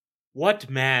What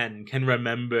man can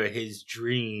remember his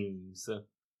dreams?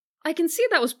 I can see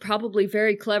that was probably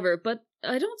very clever, but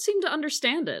I don't seem to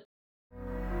understand it.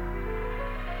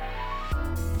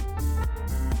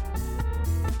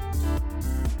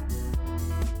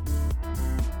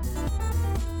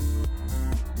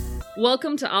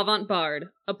 Welcome to Avant Bard,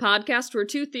 a podcast where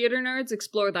two theater nerds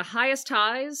explore the highest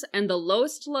highs and the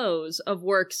lowest lows of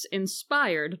works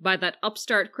inspired by that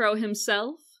upstart crow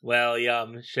himself,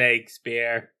 William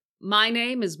Shakespeare. My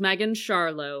name is Megan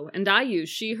Charlo, and I use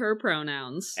she/her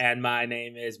pronouns. And my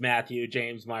name is Matthew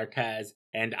James Marquez,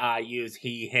 and I use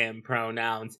he/him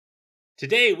pronouns.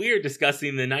 Today we are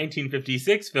discussing the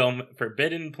 1956 film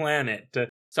Forbidden Planet.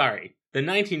 The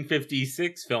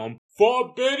 1956 film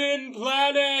Forbidden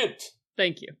Planet!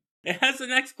 Thank you. It has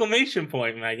an exclamation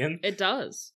point, Megan. It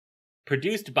does.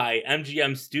 Produced by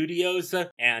MGM Studios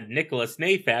and Nicholas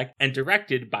Nayfack, and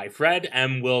directed by Fred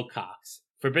M. Wilcox.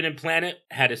 Forbidden Planet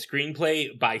had a screenplay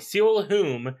by Cyril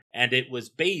Hume, and it was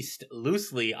based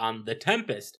loosely on The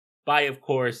Tempest by, of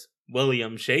course,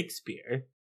 William Shakespeare.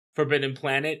 Forbidden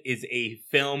Planet is a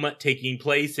film taking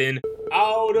place in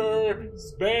outer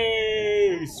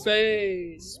space!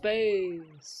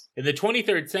 Space. In the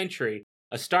 23rd century,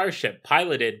 a starship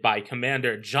piloted by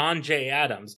Commander John J.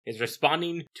 Adams is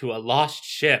responding to a lost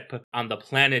ship on the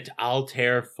planet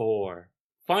Altair 4.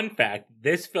 Fun fact,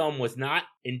 this film was not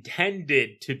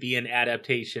intended to be an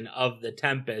adaptation of The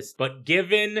Tempest, but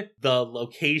given the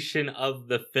location of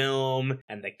the film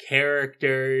and the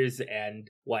characters and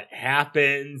what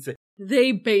happens...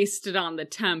 They based it on The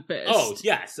Tempest. Oh,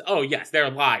 yes,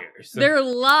 they're liars. They're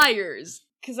liars!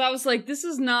 Because I was like, this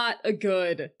is not a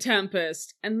good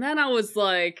Tempest. And then I was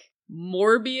like,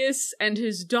 Morbius and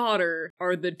his daughter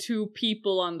are the two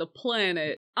people on the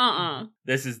planet.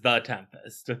 This is The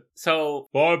Tempest. So,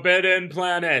 Forbidden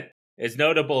Planet is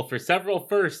notable for several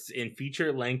firsts in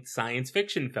feature-length science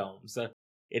fiction films.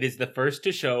 It is the first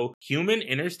to show human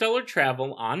interstellar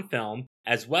travel on film,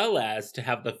 as well as to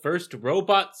have the first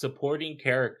robot supporting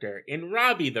character in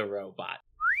Robbie the Robot.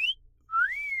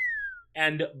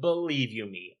 And believe you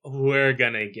me, we're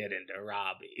gonna get into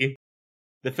Robbie.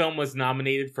 The film was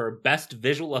nominated for Best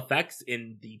Visual Effects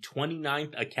in the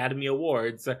 29th Academy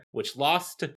Awards, which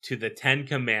lost to The Ten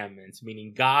Commandments,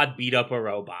 meaning God beat up a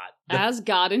robot. As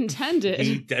God intended.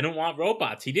 He didn't want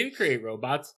robots. He didn't create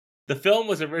robots. The film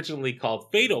was originally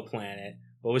called Fatal Planet,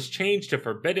 but was changed to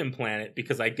Forbidden Planet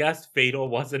because I guess Fatal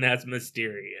wasn't as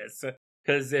mysterious.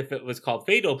 Because if it was called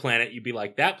Fatal Planet, you'd be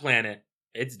like, that planet,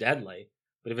 it's deadly.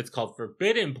 But if it's called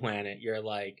Forbidden Planet, you're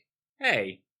like,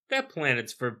 hey, that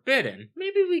planet's forbidden.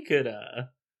 Maybe we could,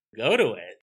 go to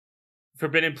it.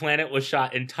 Forbidden Planet was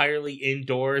shot entirely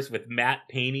indoors with matte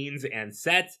paintings and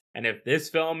sets, and if this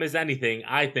film is anything,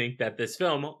 I think that this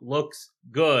film looks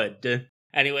good.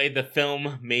 Anyway, the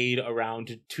film made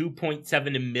around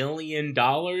 $2.7 million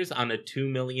on a $2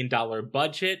 million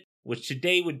budget, which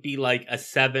today would be like a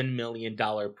 $7 million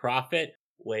profit,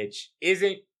 which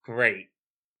isn't great.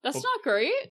 That's not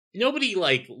great. Nobody,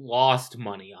 lost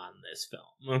money on this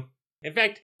film. In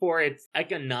fact, for its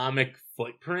economic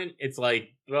footprint, it's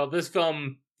like, well, this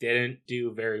film didn't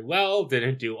do very well,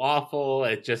 didn't do awful,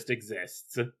 it just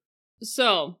exists.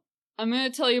 So, I'm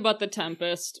going to tell you about The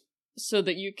Tempest, so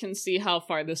that you can see how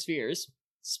far this veers.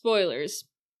 Spoilers.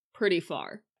 Pretty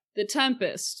far. The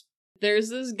Tempest. There's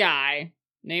this guy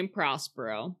named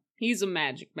Prospero. He's a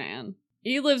magic man.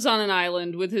 He lives on an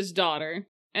island with his daughter.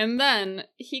 And then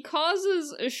he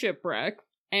causes a shipwreck,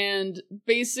 and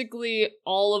basically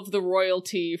all of the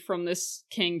royalty from this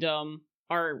kingdom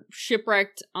are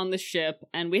shipwrecked on the ship,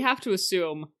 and we have to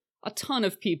assume a ton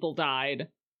of people died,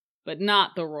 but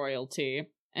not the royalty,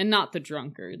 and not the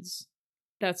drunkards.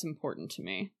 That's important to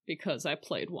me, because I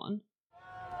played one.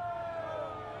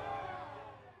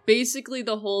 Basically,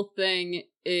 the whole thing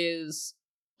is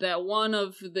that one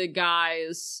of the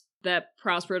guys that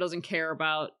Prospero doesn't care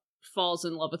about falls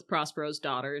in love with Prospero's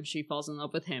daughter, and she falls in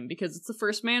love with him because it's the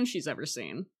first man she's ever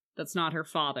seen. That's not her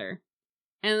father.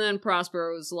 And then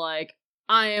Prospero's like,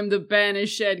 I am the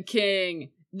banished king.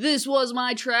 This was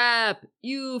my trap.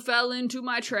 You fell into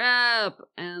my trap.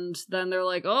 And then they're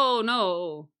like, oh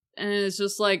no. And it's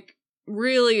just like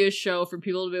really a show for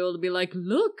people to be able to be like,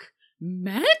 look,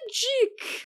 magic.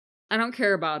 I don't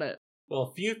care about it. Well,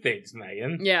 a few things,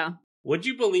 Megan. Yeah. Would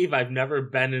you believe I've never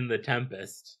been in The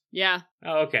Tempest? Yeah.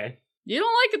 Oh, okay. You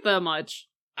don't like it that much.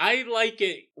 I like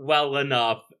it well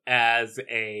enough as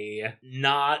a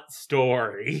not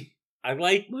story.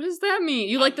 What does that mean?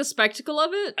 You like the spectacle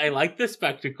of it? I like the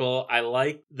spectacle. I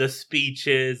like the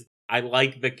speeches. I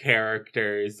like the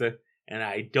characters. And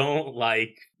I don't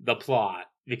like the plot.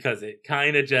 because it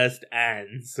kind of just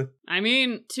ends. I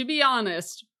mean, to be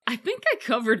honest, I think I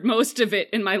covered most of it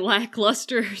in my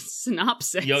lackluster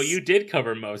synopsis. Yo, you did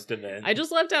cover most of it. I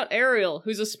just left out Ariel,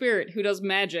 who's a spirit who does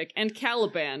magic, and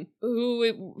Caliban,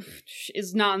 who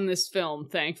is not in this film,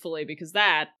 thankfully, because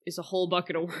that is a whole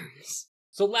bucket of worms.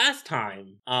 So last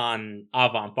time on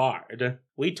Avant Bard,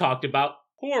 we talked about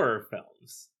horror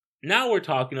films. Now we're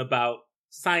talking about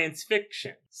science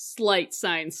fiction. Slight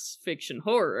science fiction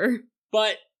horror.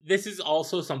 But this is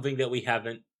also something that we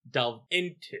haven't delved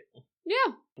into.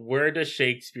 Yeah. Where does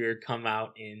Shakespeare come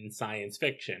out in science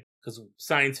fiction? Because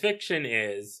science fiction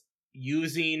is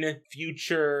using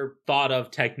future thought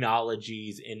of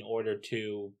technologies in order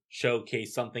to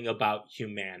showcase something about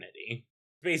humanity.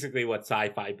 Basically what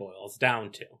sci-fi boils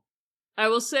down to. I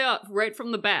will say right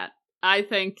from the bat, I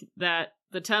think that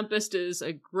The Tempest is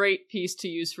a great piece to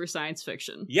use for science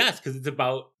fiction. Yes, because it's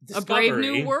about discovery. A brave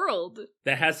new world.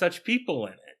 That has such people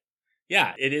in it.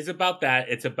 Yeah, it is about that.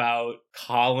 It's about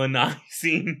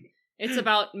colonizing. It's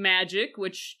about magic,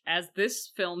 which, as this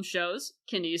film shows,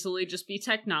 can easily just be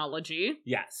technology.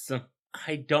 Yes.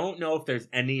 I don't know if there's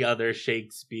any other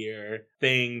Shakespeare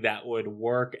thing that would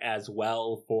work as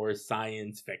well for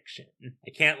science fiction. I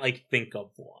can't, think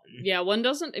of one. Yeah, one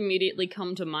doesn't immediately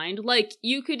come to mind.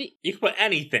 You could put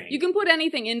anything. You can put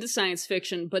anything into science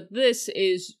fiction, but this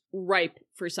is ripe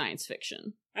for science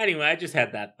fiction. Anyway, I just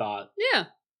had that thought. Yeah.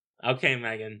 Okay,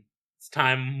 Megan. It's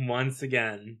time once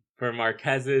again for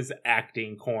Marquez's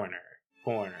acting corner.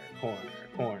 Corner.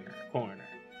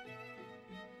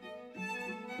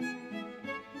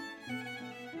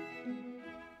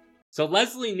 So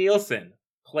Leslie Nielsen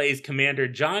plays Commander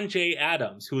John J.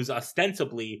 Adams, who is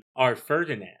ostensibly our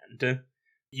Ferdinand.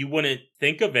 You wouldn't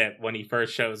think of it when he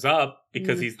first shows up,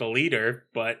 because he's the leader,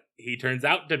 but he turns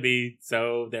out to be,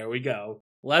 so there we go.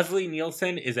 Leslie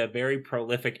Nielsen is a very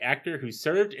prolific actor who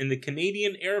served in the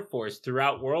Canadian Air Force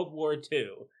throughout World War II.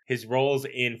 His roles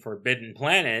in Forbidden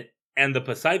Planet and The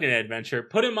Poseidon Adventure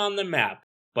put him on the map,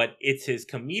 but it's his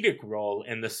comedic role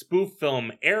in the spoof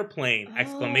film Airplane! That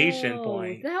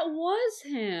was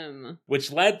him.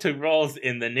 Which led to roles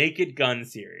in the Naked Gun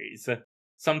series.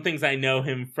 Some things I know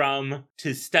him from,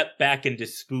 to step back into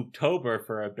Spooktober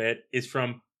for a bit, is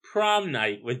from Prom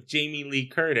Night with Jamie Lee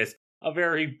Curtis, a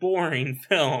very boring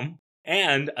film,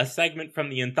 and a segment from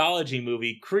the anthology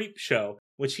movie Creepshow,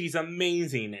 which he's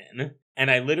amazing in. And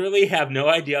I literally have no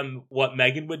idea what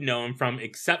Megan would know him from,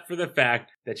 except for the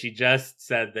fact that she just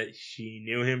said that she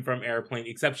knew him from Airplane,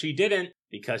 except she didn't,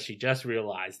 because she just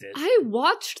realized it. I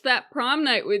watched that Prom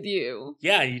Night with you.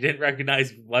 Yeah, you didn't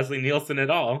recognize Leslie Nielsen at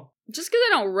all. Just because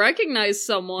I don't recognize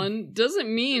someone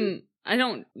doesn't mean I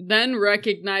don't then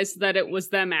recognize that it was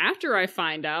them after I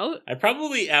find out. I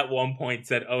probably at one point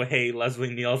said, oh hey,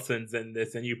 Leslie Nielsen's in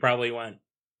this, and you probably went,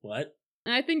 what?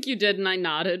 I think you did, and I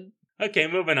nodded. Okay,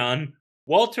 moving on.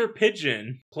 Walter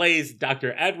Pidgeon plays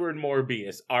Dr. Edward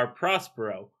Morbius, our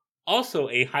Prospero, also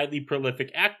a highly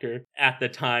prolific actor at the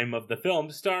time of the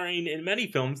film, starring in many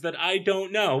films that I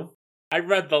don't know. I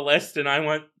read the list and I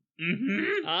went,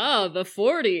 Ah, the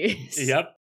 40s.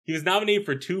 Yep. He was nominated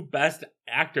for 2 Best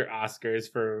Actor Oscars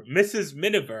for Mrs.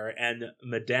 Miniver and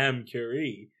Madame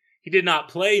Curie. He did not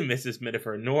play Mrs.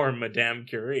 Miniver nor Madame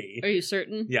Curie. Are you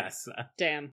certain? Yes.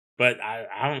 Damn. But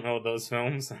I don't know those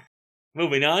films.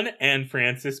 Moving on, Anne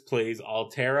Francis plays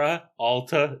Altera,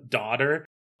 Alta, daughter,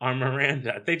 or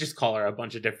Miranda. They just call her a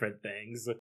bunch of different things.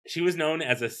 She was known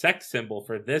as a sex symbol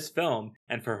for this film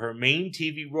and for her main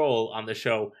TV role on the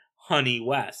show Honey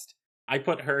West. I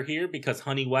put her here because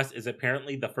Honey West is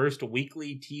apparently the first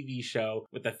weekly TV show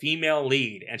with a female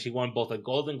lead, and she won both a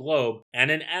Golden Globe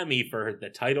and an Emmy for the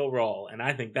title role, and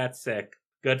I think that's sick.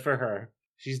 Good for her.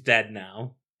 She's dead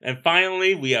now. And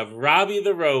finally, we have Robbie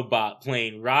the Robot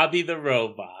playing Robbie the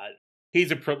Robot.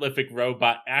 He's a prolific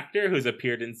robot actor who's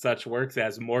appeared in such works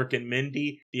as Mork and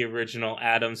Mindy, the original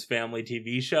Addams Family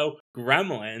TV show,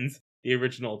 Gremlins, the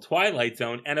original Twilight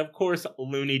Zone, and of course,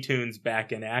 Looney Tunes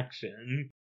Back in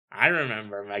Action. I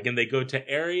remember, Megan, they go to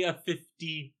Area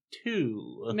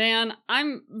 52. Man,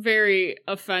 I'm very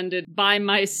offended by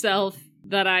myself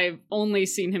that I've only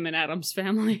seen him in Addams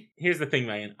Family. Here's the thing,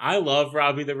 Megan. I love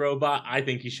Robbie the Robot. I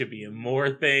think he should be in more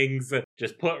things.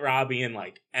 Just put Robbie in,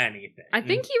 anything. I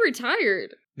think he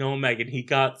retired. No, Megan, he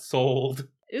got sold.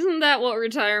 Isn't that what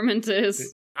retirement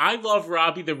is? I love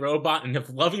Robbie the Robot, and if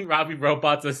loving Robbie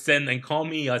Robot's a sin, then call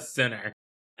me a sinner.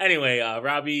 Anyway,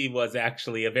 Robbie was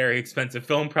actually a very expensive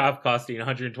film prop, costing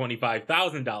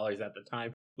 $125,000 at the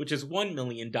time, which is $1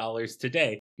 million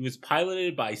today. He was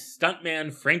piloted by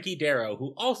stuntman Frankie Darro,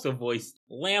 who also voiced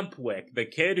Lampwick, the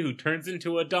kid who turns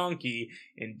into a donkey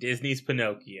in Disney's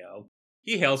Pinocchio.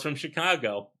 He hails from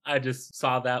Chicago. I just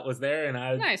saw that was there, and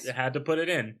I Nice. had to put it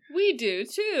in. We do,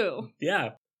 too.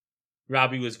 Yeah.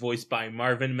 Robbie was voiced by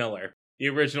Marvin Miller. The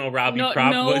original Robbie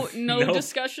prop was... No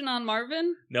discussion on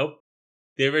Marvin? Nope.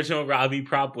 The original Robbie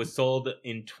prop was sold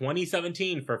in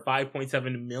 2017 for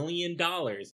 $5.7 million,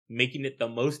 making it the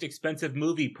most expensive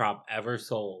movie prop ever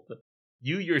sold.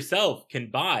 You yourself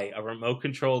can buy a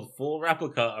remote-controlled full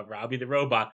replica of Robbie the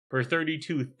Robot for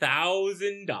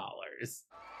 $32,000.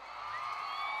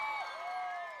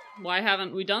 Why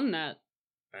haven't we done that?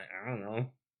 I don't know.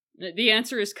 The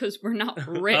answer is because we're not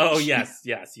rich. Oh, yes.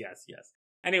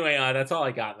 Anyway, that's all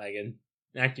I got, Megan.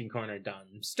 Acting corner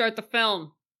done. Start the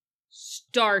film.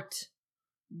 Start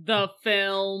the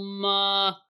film.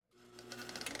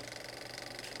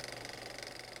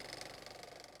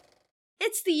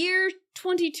 It's the year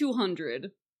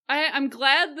 2200. I'm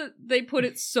glad that they put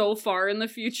it so far in the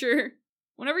future.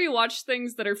 Whenever you watch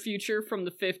things that are future from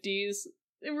the 50s,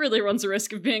 it really runs the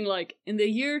risk of being like, in the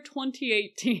year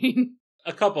 2018.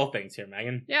 A couple things here,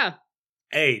 Megan. Yeah.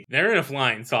 A, they're in a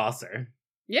flying saucer.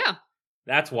 Yeah.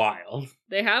 That's wild.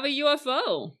 They have a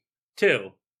UFO.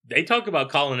 2, they talk about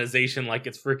colonization like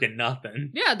it's freaking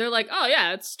nothing. Yeah, they're like, oh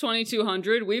yeah, it's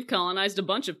 2200, we've colonized a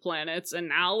bunch of planets, and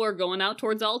now we're going out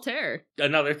towards Altair.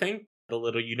 Another thing, the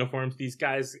little uniforms these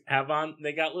guys have on,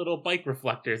 they got little bike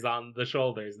reflectors on the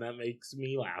shoulders. That makes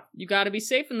me laugh. You gotta be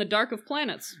safe in the dark of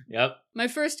planets. Yep. My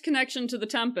first connection to the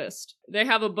Tempest. They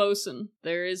have a bosun.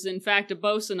 There is, in fact, a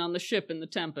bosun on the ship in the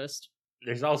Tempest.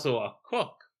 There's also a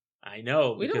cook. I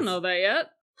know. We don't know that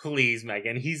yet. Please,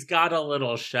 Megan. He's got a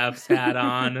little chef's hat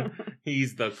on.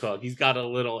 He's the cook. He's got a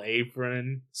little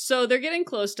apron. So they're getting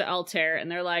close to Altair,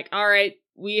 and they're like, all right,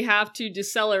 we have to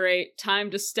decelerate. Time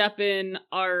to step in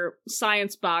our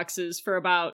science boxes for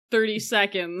about 30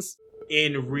 seconds.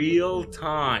 In real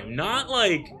time. Not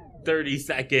like 30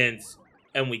 seconds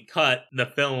and we cut the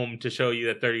film to show you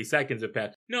that 30 seconds have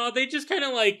passed. No, they just kind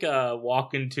of like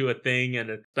walk into a thing and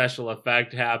a special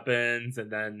effect happens,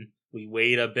 and then we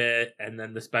wait a bit, and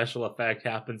then the special effect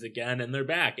happens again, and they're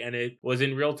back. And it was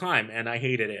in real time, and I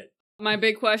hated it. My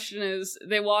big question is,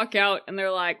 they walk out and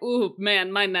they're like, ooh,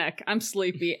 man, my neck, I'm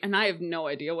sleepy, and I have no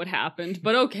idea what happened.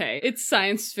 But okay, it's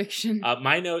science fiction.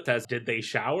 My note says, did they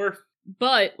shower?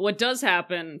 But what does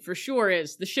happen, for sure,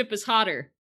 is the ship is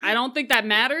hotter. I don't think that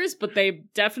matters, but they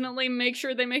definitely make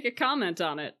sure they make a comment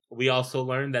on it. We also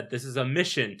learned that this is a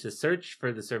mission to search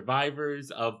for the survivors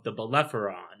of the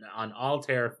Bellerophon on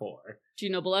Altair 4. Do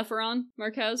you know Bellerophon,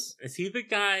 Marquez? Is he the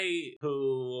guy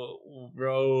who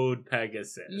rode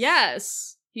Pegasus?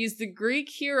 Yes. He's the Greek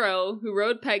hero who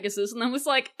rode Pegasus and then was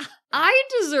like, I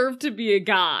deserve to be a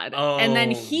god. Oh. And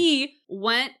then he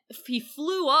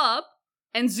flew up,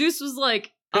 and Zeus was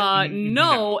like,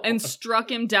 no, and struck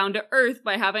him down to earth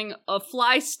by having a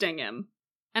fly sting him.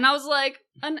 And I was like,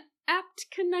 an apt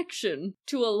connection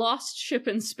to a lost ship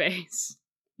in space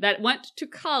that went to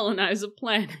colonize a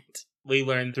planet. We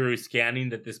learned through scanning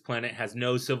that this planet has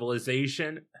no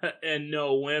civilization and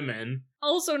no women.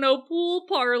 Also no pool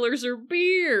parlors or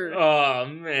beer. Oh,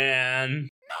 man.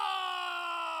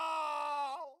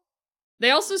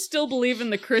 They also still believe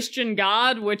in the Christian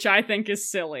God, which I think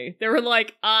is silly. They were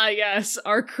like, yes,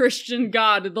 our Christian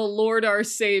God, the Lord our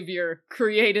Savior,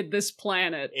 created this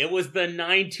planet. It was the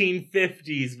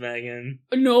 1950s, Megan.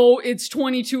 No, it's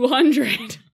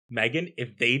 2200. Megan,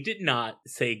 if they did not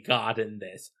say God in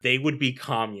this, they would be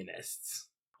communists.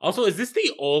 Also, is this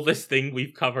the oldest thing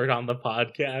we've covered on the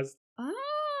podcast?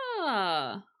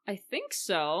 I think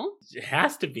so. It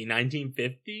has to be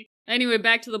 1950. Anyway,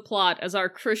 back to the plot, as our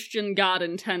Christian God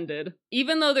intended.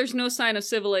 Even though there's no sign of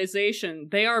civilization,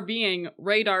 they are being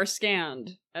radar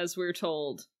scanned, as we're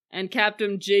told. And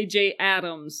Captain J.J.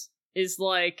 Adams is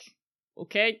like,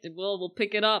 okay, well, we'll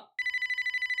pick it up.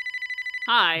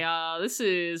 Hi, this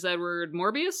is Edward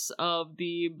Morbius of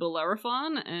the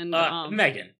Bellerophon, and,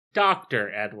 Megan,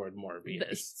 Dr. Edward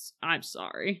Morbius. I'm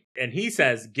sorry. And he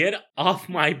says, get off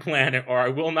my planet or I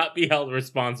will not be held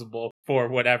responsible for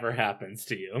whatever happens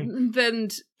to you. Then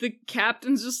the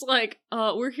captain's just like,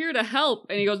 we're here to help.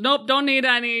 And he goes, nope, don't need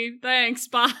any. Thanks,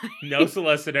 bye. No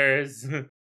solicitors.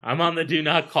 I'm on the do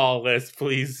not call list,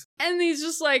 please. And he's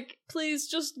just like, please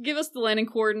just give us the landing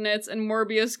coordinates. And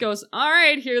Morbius goes, all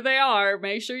right, here they are.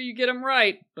 Make sure you get them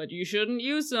right, but you shouldn't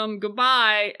use them.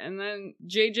 Goodbye. And then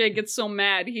JJ gets so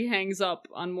mad he hangs up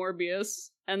on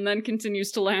Morbius and then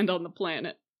continues to land on the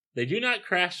planet. They do not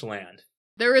crash land.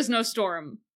 There is no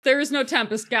storm. There is no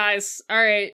tempest, guys. All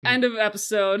right, end of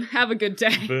episode. Have a good day.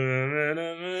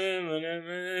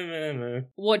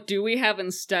 What do we have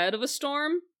instead of a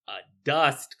storm? A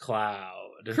dust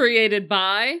cloud. Created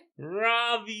by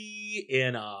Ravi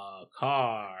in a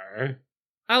car.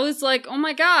 I was like, oh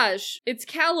my gosh, it's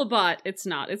Calibot. It's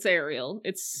not. It's Ariel.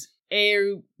 It's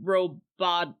a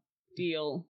robot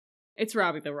deal. It's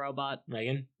Robbie the robot.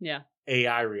 Megan? Yeah.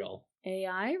 AI real.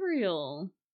 AI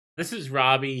real. This is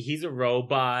Robbie. He's a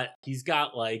robot. He's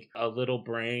got like a little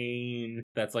brain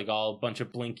that's like all a bunch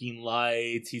of blinking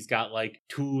lights. He's got like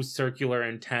 2 circular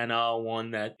antenna,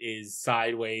 one that is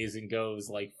sideways and goes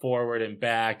like forward and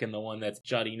back, and the one that's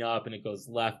jutting up and it goes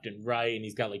left and right. And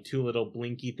he's got like 2 little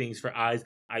blinky things for eyes.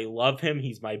 I love him.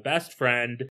 He's my best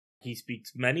friend. He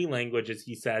speaks many languages,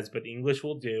 he says, but English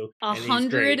will do.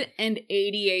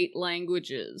 188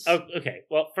 languages. Oh, okay.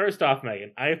 Well, first off,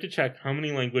 Megan, I have to check how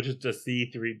many languages does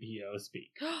C-3PO speak.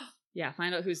 Yeah,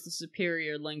 find out who's the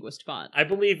superior linguist bot. I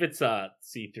believe it's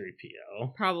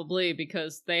C-3PO. Probably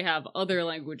because they have other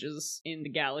languages in the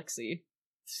galaxy.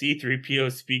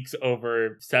 C-3PO speaks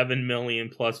over 7 million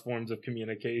plus forms of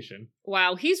communication.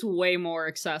 Wow, he's way more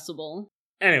accessible.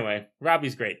 Anyway,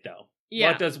 Robbie's great though.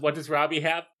 Yeah. What does Robbie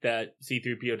have that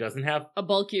C-3PO doesn't have? A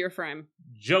bulkier frame.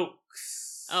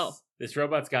 Jokes. Oh. This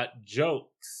robot's got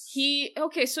jokes.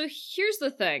 Okay, so here's the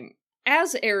thing.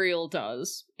 As Ariel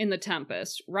does in The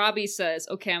Tempest, Robbie says,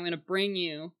 okay, I'm going to bring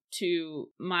you to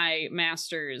my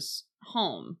master's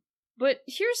home. But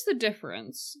here's the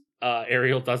difference.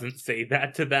 Ariel doesn't say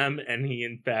that to them, and he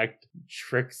in fact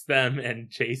tricks them and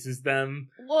chases them.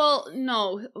 Well,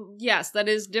 no. Yes, that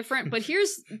is different, but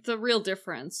here's the real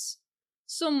difference.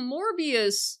 So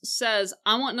Morbius says,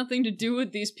 I want nothing to do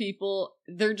with these people.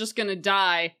 They're just gonna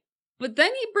die. But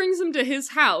then he brings them to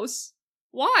his house.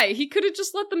 Why? He could have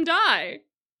just let them die.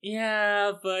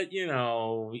 Yeah, but, you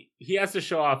know, he has to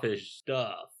show off his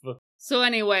stuff. So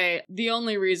anyway, the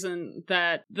only reason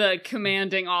that the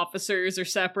commanding officers are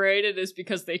separated is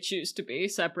because they choose to be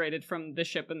separated from the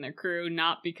ship and their crew,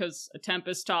 not because a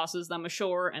tempest tosses them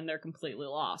ashore and they're completely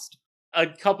lost. A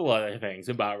couple other things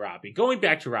about Robbie. Going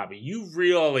back to Robbie, you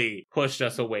really pushed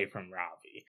us away from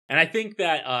Robbie. And I think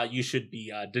that you should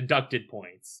be deducted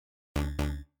points.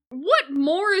 What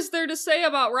more is there to say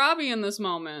about Robbie in this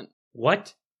moment?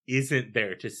 What isn't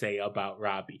there to say about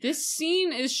Robbie? This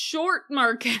scene is short,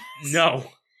 Marquez. No.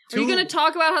 Are you going to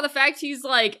talk about how the fact he's,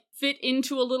 like, fit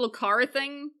into a little car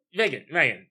thing? Megan,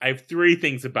 I have 3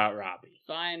 things about Robbie.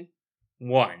 Fine.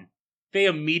 1, they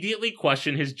immediately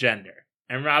question his gender.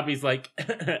 And Robbie's like,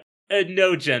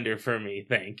 no gender for me,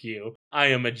 thank you. I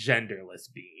am a genderless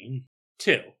being.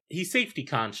 2, he's safety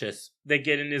conscious. They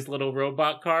get in his little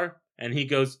robot car, and he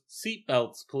goes,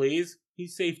 seatbelts, please.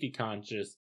 He's safety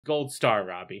conscious. Gold star,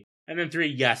 Robbie. And then 3,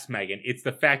 yes, Megan, it's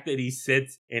the fact that he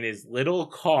sits in his little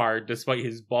car despite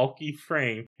his bulky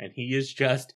frame, and he is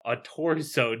just a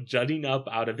torso jutting up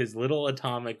out of his little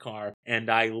atomic car, and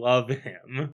I love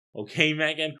him. Okay,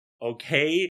 Megan?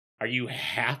 Okay? Are you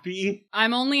happy?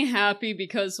 I'm only happy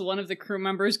because one of the crew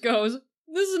members goes,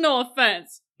 this is no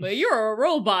offense, but you're a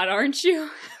robot, aren't you?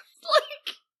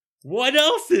 Like... What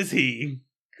else is he?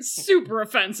 Super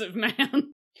offensive, man.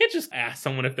 Can't just ask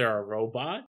someone if they're a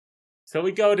robot. So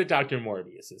we go to Dr.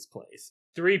 Morbius's place.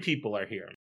 3 people are here.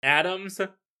 Adams,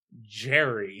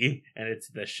 Jerry, and it's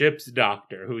the ship's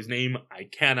doctor, whose name I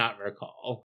cannot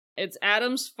recall. It's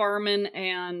Adams, Farman,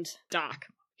 and Doc.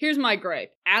 Here's my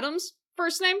gripe. Adams,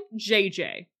 first name,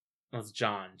 JJ. That's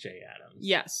John J. Adams.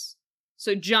 Yes.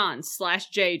 So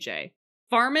John/JJ.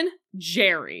 Farman,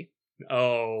 Jerry.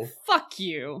 Oh. Fuck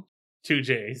you. 2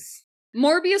 J's.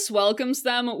 Morbius welcomes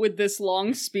them with this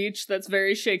long speech that's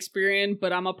very Shakespearean,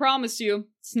 but I'ma promise you,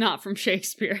 it's not from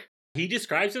Shakespeare. He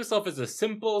describes himself as a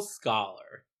simple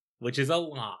scholar, which is a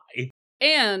lie.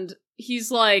 And he's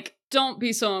like, don't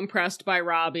be so impressed by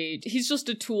Robbie. He's just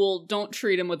a tool. Don't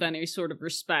treat him with any sort of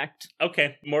respect.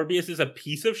 Okay, Morbius is a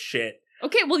piece of shit.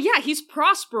 Okay, well, yeah, he's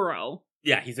Prospero.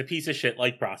 Yeah, he's a piece of shit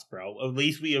like Prospero. At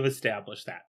least we have established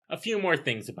that. A few more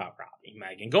things about Robbie,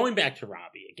 Megan. Going back to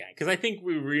Robbie again, because I think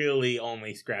we really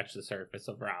only scratched the surface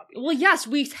of Robbie. Well, yes,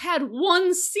 we've had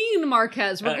one scene,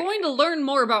 Marquez. We're going to learn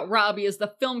more about Robbie as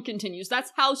the film continues.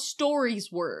 That's how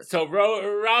stories work. So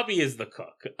Robbie is the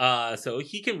cook. So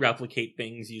he can replicate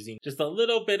things using just a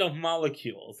little bit of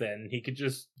molecules, and he could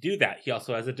just do that. He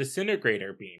also has a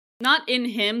disintegrator beam. Not in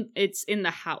him, it's in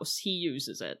the house. He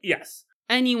uses it. Yes.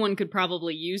 Anyone could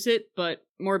probably use it, but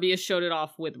Morbius showed it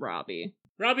off with Robbie.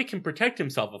 Robbie can protect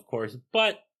himself, of course,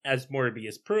 but, as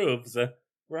Morbius proves,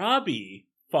 Robbie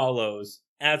follows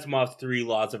Asimov's 3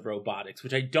 laws of robotics,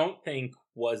 which I don't think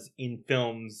was in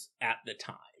films at the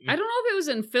time. I don't know if it was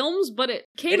in films, but it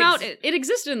came out, it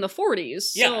existed in the 40s,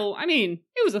 so, I mean,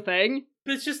 it was a thing.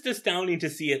 But it's just astounding to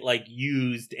see it, like,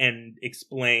 used and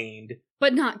explained.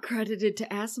 But not credited to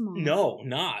Asimov. No,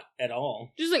 not at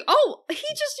all. Just like, oh, he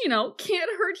just,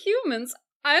 can't hurt humans.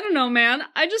 I don't know, man.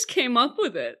 I just came up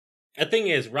with it. The thing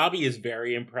is, Robbie is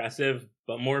very impressive,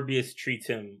 but Morbius treats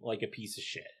him like a piece of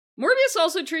shit. Morbius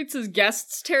also treats his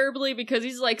guests terribly because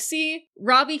he's like, see,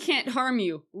 Robbie can't harm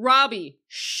you. Robbie,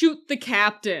 shoot the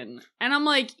captain. And I'm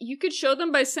like, you could show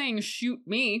them by saying, shoot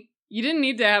me. You didn't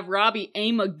need to have Robbie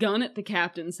aim a gun at the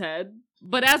captain's head.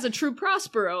 But as a true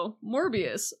Prospero,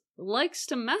 Morbius likes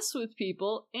to mess with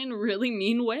people in really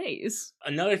mean ways.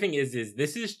 Another thing is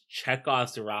this is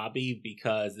Chekhov's Robbie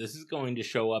because this is going to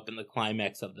show up in the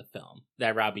climax of the film,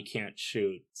 that Robbie can't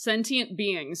shoot. Sentient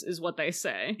beings is what they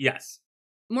say. Yes.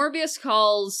 Morbius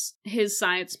calls his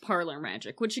science parlor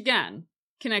magic, which again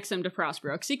connects him to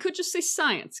Prospero, because he could just say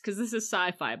science, because this is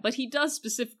sci-fi, but he does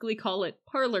specifically call it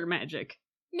parlor magic.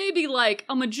 Maybe like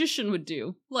a magician would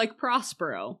do, like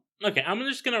Prospero. Okay, I'm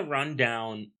just gonna run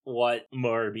down what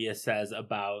Morbius says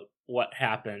about what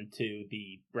happened to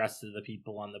the rest of the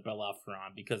people on the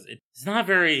Bellerophon, because it's not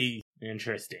very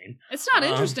interesting. It's not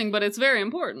interesting, but it's very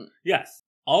important. Yes.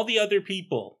 All the other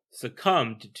people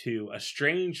succumbed to a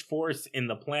strange force in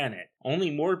the planet.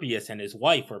 Only Morbius and his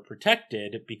wife were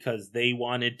protected because they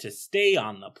wanted to stay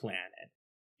on the planet.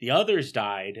 The others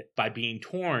died by being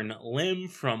torn limb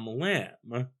from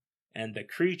limb, and the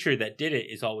creature that did it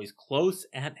is always close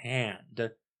at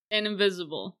hand. And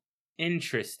invisible.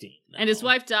 Interesting. Though. And his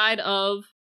wife died of...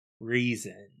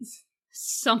 reasons.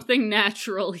 Something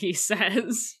natural, he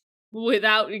says,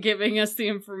 without giving us the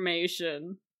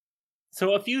information.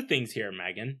 So a few things here,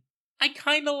 Megan. I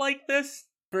kinda like this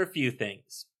for a few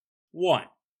things. One,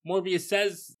 Morbius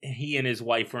says he and his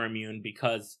wife were immune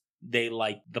because they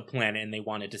liked the planet and they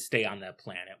wanted to stay on that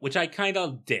planet, which I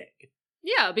kinda dig.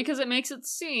 Yeah, because it makes it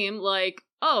seem like,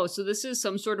 oh, so this is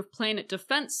some sort of planet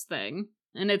defense thing.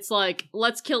 And it's like,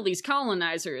 let's kill these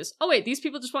colonizers. Oh wait, these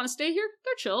people just want to stay here?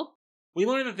 They're chill. We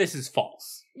learn that this is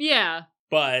false. Yeah.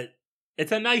 But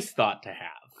it's a nice thought to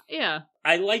have. Yeah.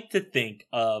 I like to think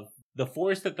of the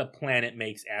force that the planet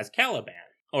makes as Caliban,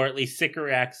 or at least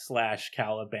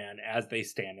Sycorax/Caliban as they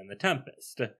stand in the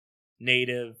Tempest.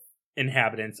 Native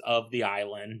inhabitants of the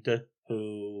island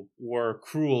who were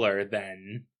crueler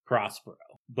than Prospero,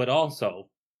 but also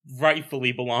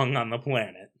rightfully belong on the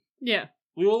planet. Yeah.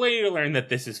 We will later learn that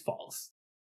this is false.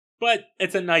 But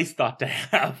it's a nice thought to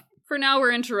have. For now,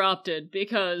 we're interrupted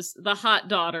because the hot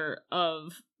daughter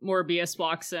of Morbius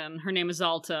walks in. Her name is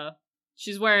Alta.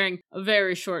 She's wearing a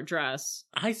very short dress.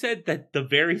 I said that the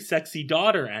very sexy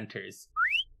daughter enters.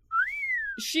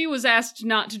 She was asked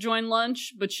not to join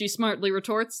lunch, but she smartly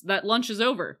retorts that lunch is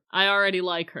over. I already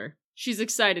like her. She's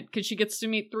excited because she gets to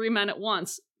meet 3 men at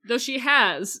once, though she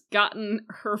has gotten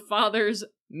her father's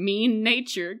mean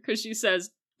nature because she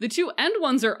says, the 2 end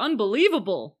ones are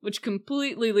unbelievable, which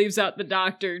completely leaves out the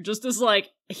doctor, just as like,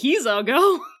 he's a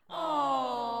go.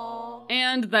 Aww.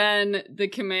 And then the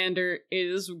commander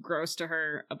is gross to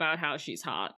her about how she's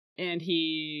hot. And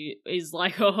he is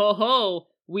like, ho ho ho,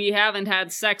 we haven't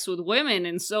had sex with women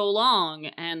in so long,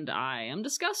 and I am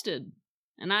disgusted.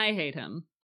 And I hate him.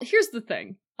 Here's the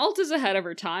thing. Alta's ahead of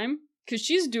her time, because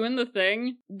she's doing the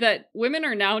thing that women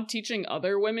are now teaching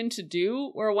other women to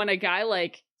do, where when a guy,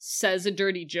 like, says a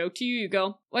dirty joke to you, you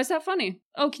go, why is that funny?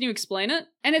 Oh, can you explain it?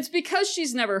 And it's because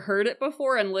she's never heard it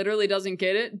before and literally doesn't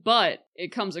get it, but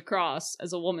it comes across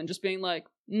as a woman just being like,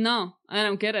 no, I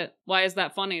don't get it. Why is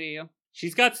that funny to you?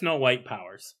 She's got Snow White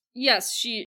powers. Yes,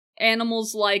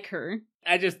 animals like her.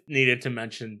 I just needed to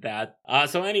mention that.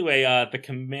 So anyway, the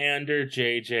commander,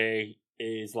 JJ,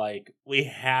 is like, we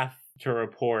have to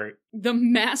report the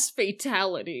mass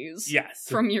fatalities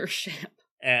from your ship.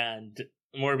 And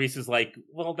Morbius is like,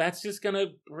 well, that's just gonna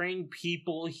bring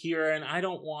people here, and I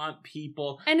don't want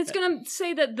people. And it's gonna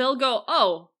say that they'll go,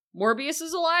 oh, Morbius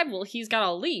is alive? Well, he's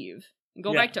gotta leave and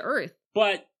go back to Earth.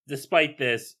 But despite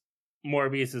this,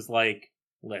 Morbius is like,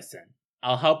 listen,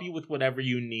 I'll help you with whatever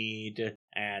you need.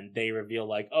 And they reveal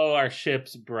like, oh, our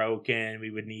ship's broken.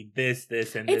 We would need this,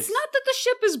 and this. It's not that the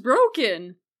ship is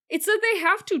broken. It's that they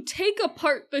have to take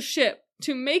apart the ship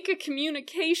to make a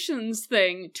communications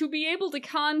thing to be able to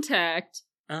contact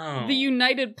the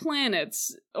United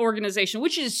Planets organization,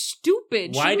 which is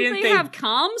stupid. Why Shouldn't they have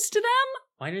comms to them?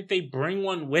 Why didn't they bring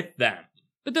one with them?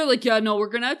 But they're like, yeah, no, we're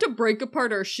gonna have to break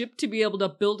apart our ship to be able to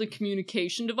build a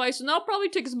communication device, and that'll probably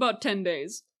take us about 10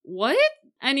 days. What?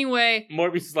 Anyway.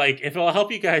 Morbius is like, if it'll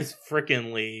help you guys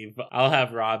frickin' leave, I'll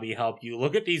have Robbie help you.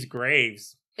 Look at these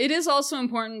graves. It is also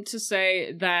important to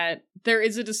say that there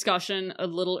is a discussion a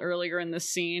little earlier in the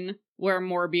scene where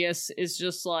Morbius is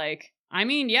just like, I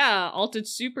mean, yeah, Alta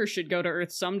Super should go to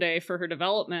Earth someday for her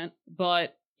development,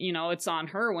 but, you know, it's on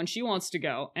her when she wants to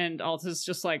go. And Alta's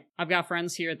just like, I've got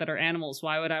friends here that are animals.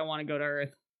 Why would I want to go to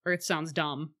Earth? Earth sounds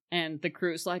dumb. And the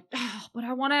crew's like, oh, but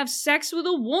I want to have sex with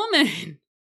a woman.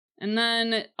 And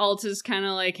then Alta's kind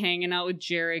of like hanging out with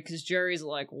Jerry because Jerry's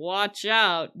like, watch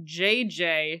out,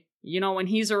 JJ. You know, when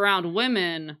he's around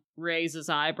women, raises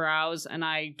eyebrows. And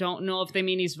I don't know if they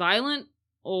mean he's violent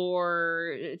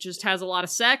or just has a lot of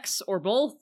sex or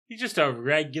both. He's just a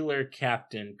regular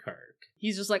Captain Kirk.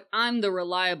 He's just like, I'm the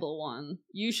reliable one.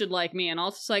 You should like me. And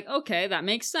Alta's like, okay, that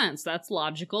makes sense. That's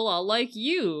logical. I'll like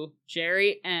you,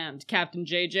 Jerry. And Captain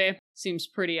JJ seems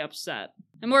pretty upset.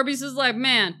 And Morbius is like,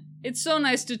 man, it's so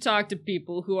nice to talk to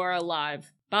people who are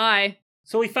alive. Bye.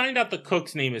 So we find out the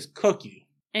cook's name is Cookie.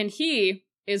 And he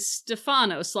is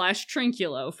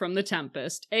Stefano/Trinculo from The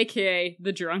Tempest, aka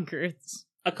the Drunkards.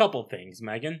 A couple things,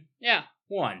 Megan. Yeah.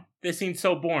 1, this seems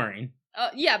so boring.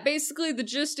 Yeah, basically the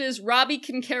gist is Robbie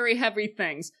can carry heavy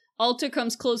things. Alta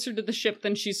comes closer to the ship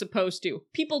than she's supposed to.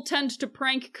 People tend to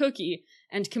prank Cookie,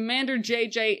 and Commander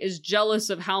JJ is jealous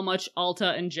of how much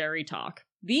Alta and Jerry talk.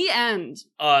 The end.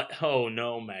 Oh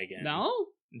no, Megan. No?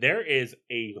 There is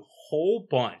a whole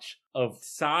bunch of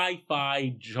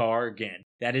sci-fi jargon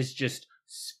that is just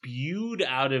spewed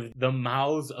out of the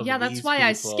mouths of Yeah, that's why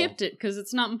I people. skipped it, because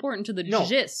it's not important to the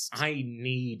gist. I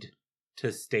need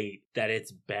to state that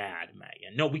it's bad,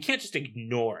 Megan. No, we can't just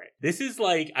ignore it. This is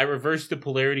like I reversed the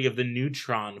polarity of the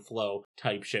neutron flow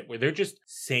type shit, where they're just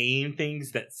saying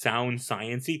things that sound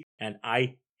sciencey, and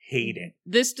I hate it.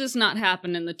 This does not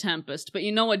happen in The Tempest, but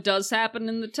you know what does happen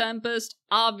in The Tempest?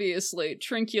 Obviously,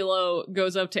 Trinculo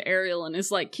goes up to Ariel and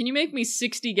is like, can you make me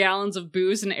 60 gallons of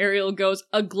booze? And Ariel goes,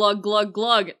 a glug, glug,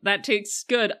 glug. That tastes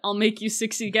good. I'll make you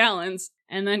 60 gallons.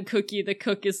 And then Cookie the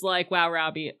cook is like, wow,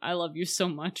 Robbie, I love you so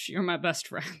much. You're my best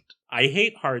friend. I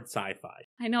hate hard sci-fi.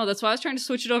 I know, that's why I was trying to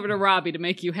switch it over to Robbie to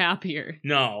make you happier.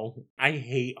 No, I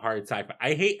hate hard sci-fi.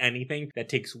 I hate anything that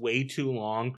takes way too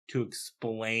long to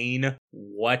explain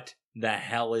what the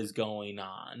hell is going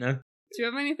on. Do you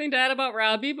have anything to add about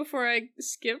Robbie before I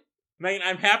skip? Man,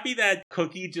 I'm happy that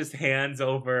Cookie just hands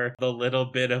over the little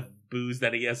bit of booze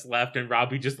that he has left, and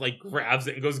Robbie just like grabs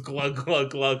it and goes glug, glug,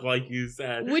 glug, like you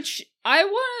said. Which I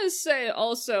want to say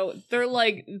also, they're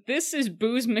like, this is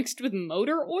booze mixed with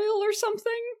motor oil or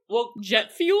something? Well,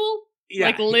 jet fuel? Yeah,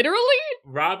 like literally?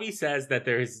 Robbie says that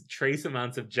there's trace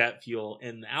amounts of jet fuel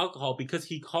in the alcohol because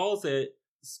he calls it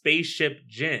spaceship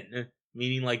gin,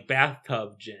 meaning like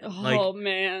bathtub gin. Oh,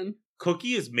 man.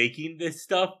 Cookie is making this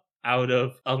stuff out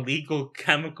of illegal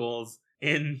chemicals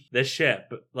in the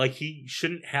ship. Like, he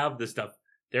shouldn't have this stuff.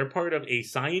 They're part of a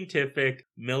scientific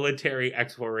military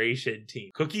exploration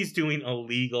team. Cookie's doing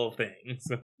illegal things.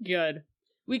 Good.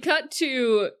 We cut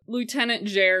to Lieutenant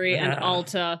Jerry and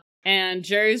Alta, and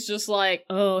Jerry's just like,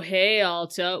 oh, hey,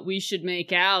 Alta, we should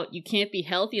make out. You can't be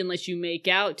healthy unless you make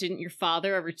out. Didn't your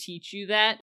father ever teach you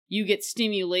that? You get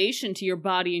stimulation to your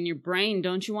body and your brain.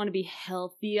 Don't you want to be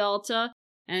healthy, Alta?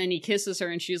 And then he kisses her,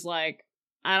 and she's like,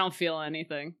 I don't feel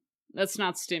anything. That's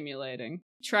not stimulating.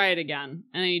 Try it again.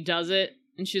 And then he does it,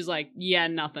 and she's like, yeah,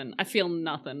 nothing. I feel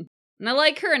nothing. And I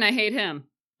like her, and I hate him.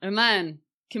 And then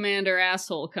Commander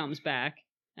Asshole comes back,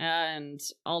 and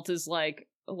Alta's like,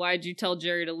 why'd you tell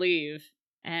Jerry to leave?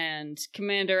 And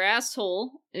Commander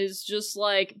Asshole is just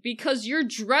like, because you're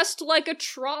dressed like a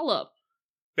trollop.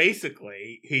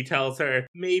 Basically, he tells her,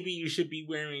 maybe you should be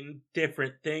wearing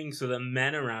different things so the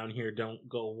men around here don't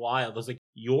go wild. I was like,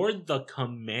 you're the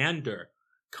commander.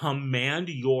 Command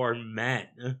your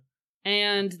men.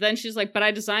 And then she's like, but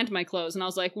I designed my clothes. And I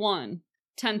was like, 1,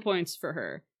 10 points for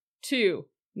her. 2,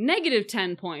 negative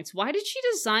 10 points. Why did she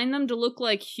design them to look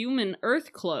like human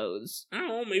Earth clothes? I don't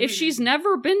know, maybe... If she's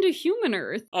never been to human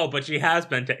Earth. Oh, but she has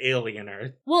been to alien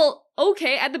Earth. Well,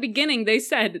 okay, at the beginning they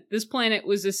said this planet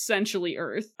was essentially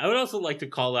Earth. I would also like to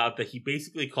call out that he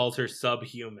basically calls her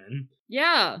subhuman.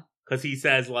 Yeah. Because he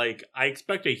says, like, I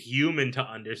expect a human to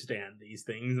understand these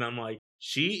things. And I'm like,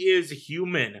 she is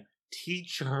human.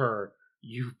 Teach her,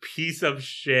 you piece of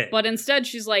shit. But instead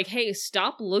she's like, hey,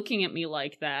 stop looking at me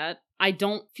like that. I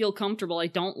don't feel comfortable. I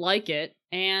don't like it.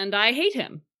 And I hate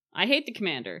him. I hate the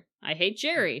commander. I hate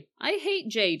Jerry. I hate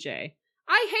JJ.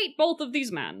 I hate both of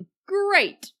these men.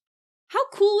 Great. How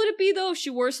cool would it be, though, if she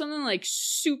wore something, like,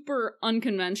 super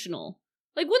unconventional?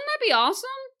 Like, wouldn't that be awesome?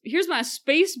 Here's my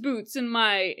space boots and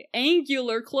my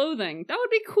angular clothing. That would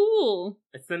be cool.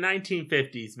 It's the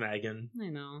 1950s, Megan. I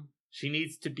know. She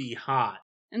needs to be hot.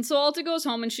 And so Alta goes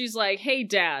home and she's like, hey,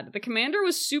 Dad, the commander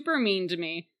was super mean to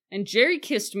me, and Jerry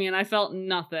kissed me and I felt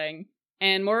nothing.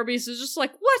 And Morbius is just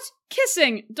like, what?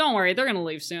 Kissing? Don't worry, they're gonna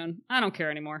leave soon. I don't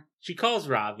care anymore. She calls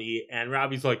Robbie, and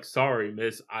Robbie's like, sorry,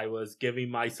 miss, I was giving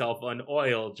myself an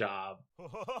oil job.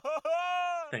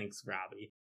 Thanks,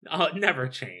 Robbie. Oh, never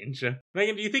change.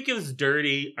 Megan, do you think it was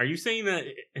dirty? Are you saying that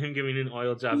him giving an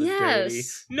oil job is dirty?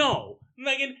 Yes. No,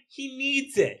 Megan, he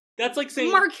needs it. That's like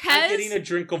saying Marquez? I'm getting a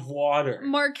drink of water.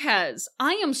 Marquez,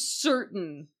 I am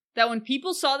certain that when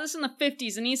people saw this in the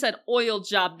 50s and he said oil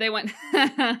job, they went,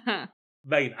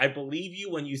 Megan, I believe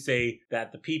you when you say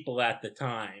that the people at the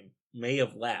time may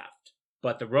have laughed,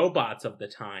 but the robots of the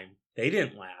time, they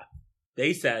didn't laugh.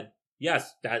 They said,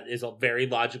 yes, that is a very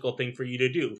logical thing for you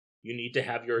to do. You need to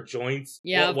have your joints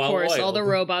yeah, well of course, all oiled. the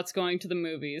robots going to the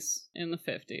movies in the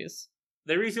 50s.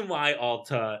 The reason why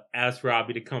Alta asked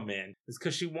Robbie to come in is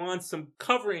because she wants some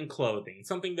covering clothing,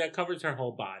 something that covers her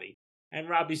whole body. And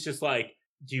Robbie's just like,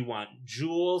 do you want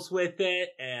jewels with it?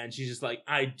 And she's just like,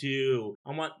 I do.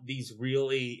 I want these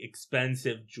really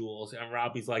expensive jewels. And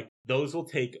Robbie's like, those will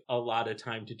take a lot of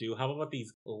time to do. How about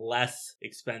these less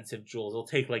expensive jewels? It'll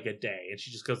take like a day. And she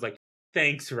just goes like,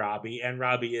 thanks, Robbie. And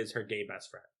Robbie is her gay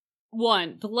best friend.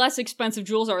 1, the less expensive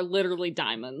jewels are literally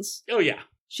diamonds. Oh, yeah.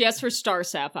 She asks for star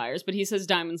sapphires, but he says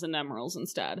diamonds and emeralds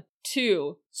instead.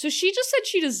 2, so she just said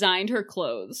she designed her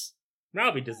clothes.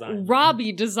 Robbie designed them.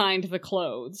 Robbie designed the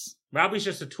clothes. Robbie's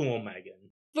just a tool,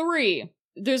 Megan. 3,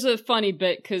 there's a funny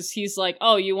bit because he's like,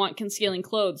 oh, you want concealing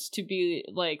clothes to be,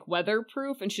 like,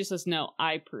 weatherproof? And she says, no,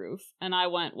 eye-proof. And I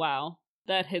went, wow,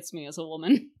 that hits me as a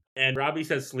woman. And Robbie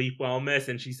says, sleep well, miss.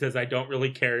 And she says, I don't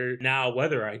really care now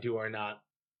whether I do or not.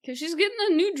 Because she's getting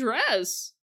a new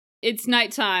dress. It's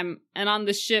nighttime, and on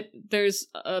the ship, there's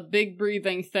a big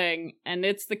breathing thing, and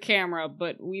it's the camera,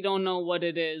 but we don't know what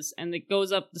it is, and it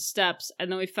goes up the steps,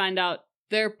 and then we find out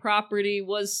their property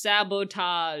was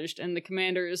sabotaged, and the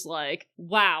commander is like,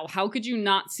 wow, how could you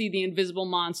not see the invisible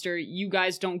monster? You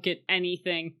guys don't get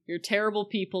anything. You're terrible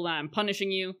people, and I'm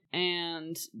punishing you.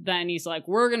 And then he's like,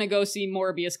 we're gonna go see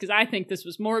Morbius, because I think this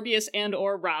was Morbius and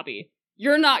or Robbie.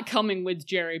 You're not coming with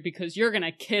Jerry because you're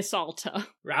gonna kiss Alta.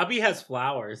 Robbie has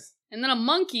flowers. And then a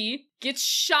monkey gets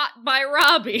shot by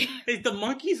Robbie. Hey, the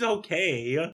monkey's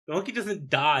okay. The monkey doesn't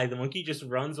die. The monkey just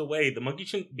runs away. The monkey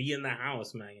shouldn't be in the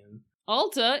house, Megan.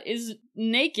 Alta is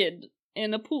naked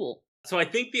in a pool. So I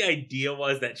think the idea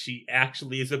was that she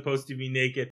actually is supposed to be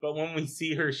naked, but when we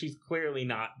see her, she's clearly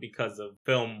not because of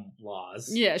film laws.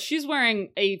 Yeah, she's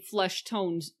wearing a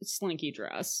flesh-toned slinky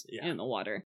dress in the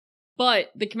water.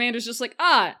 But the commander's just like,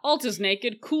 Alta's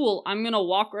naked, cool, I'm gonna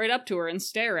walk right up to her and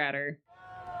stare at her.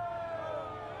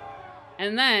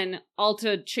 And then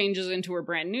Alta changes into her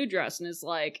brand new dress and is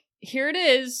like, here it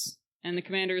is. And the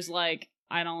commander's like,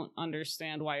 I don't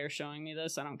understand why you're showing me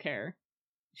this, I don't care.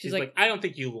 She's like, I don't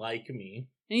think you like me.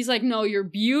 And he's like, no, you're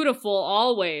beautiful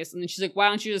always. And then she's like, why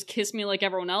don't you just kiss me like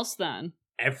everyone else then?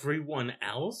 Everyone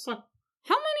else?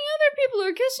 How many other people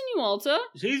are kissing you, Alta?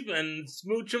 She's been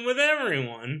smooching with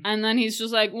everyone. And then he's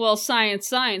just like, well,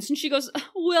 science. And she goes,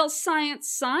 well,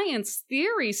 science,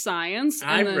 theory science. And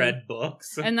I've read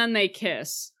books. And then they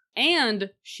kiss.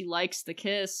 And she likes the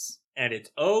kiss. And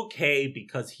it's okay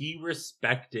because he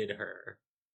respected her.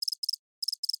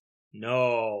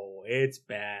 No, it's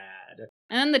bad.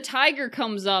 And then the tiger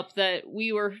comes up that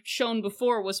we were shown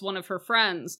before was one of her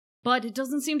friends. But it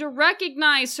doesn't seem to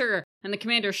recognize her. And the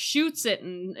commander shoots it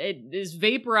and it is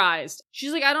vaporized.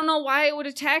 She's like, I don't know why it would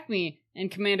attack me.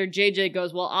 And Commander JJ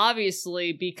goes, well,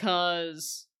 obviously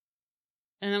because...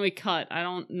 And then we cut. I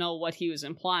don't know what he was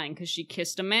implying. Because she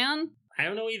kissed a man? I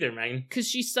don't know either, man. Because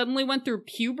she suddenly went through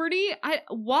puberty?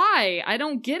 Why? I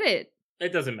don't get it.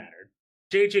 It doesn't matter.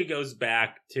 JJ goes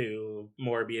back to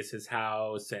Morbius's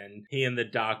house, and he and the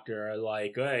doctor are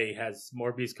like, hey, has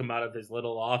Morbius come out of his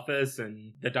little office?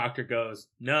 And the doctor goes,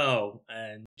 no.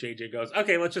 And JJ goes,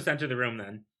 okay, let's just enter the room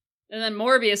then. And then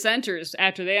Morbius enters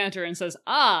after they enter and says,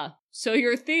 so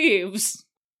you're thieves.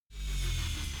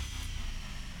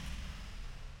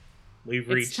 We've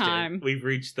reached time. We've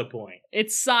reached the point.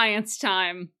 It's science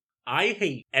time. I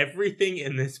hate everything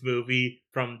in this movie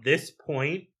from this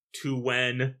point to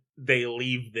when they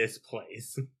leave this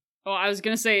place. Oh, I was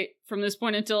gonna say from this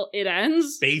point until it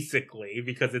ends? Basically,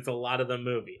 because it's a lot of the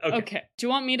movie. Okay. Do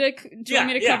you want me to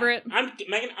cover it?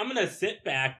 Megan, I'm gonna sit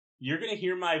back. You're gonna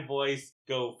hear my voice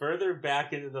go further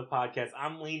back into the podcast.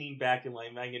 I'm leaning back and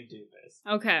letting Megan do this.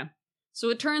 Okay. So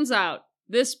it turns out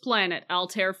this planet,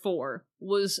 Altair 4,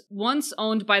 was once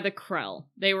owned by the Krell.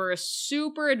 They were a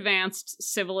super advanced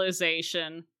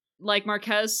civilization. Like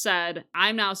Marquez said,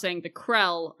 I'm now saying the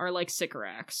Krell are like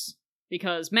Sycorax,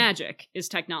 because magic is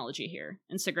technology here,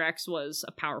 and Sycorax was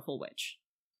a powerful witch.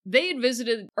 They had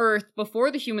visited Earth before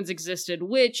the humans existed,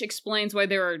 which explains why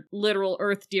there are literal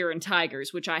Earth deer and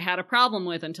tigers, which I had a problem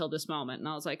with until this moment, and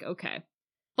I was like, okay.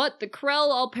 But the Krell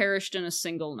all perished in a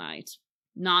single night.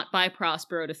 Not by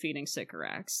Prospero defeating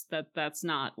Sycorax. That's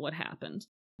not what happened.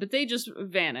 but they just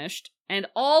vanished, and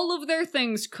all of their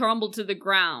things crumbled to the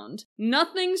ground.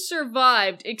 Nothing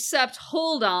survived except,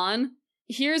 hold on,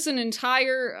 here's an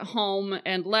entire home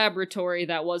and laboratory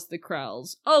that was the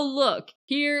Krells. Oh look,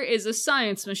 here is a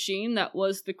science machine that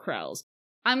was the Krells.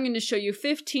 I'm going to show you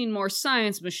 15 more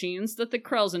science machines that the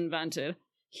Krells invented.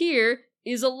 Here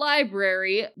is a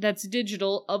library that's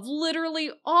digital of literally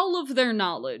all of their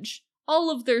knowledge, all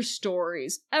of their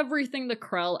stories, everything the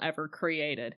Krell ever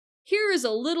created. Here is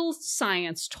a little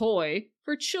science toy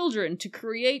for children to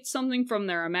create something from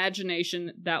their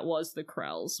imagination that was the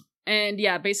Krells. And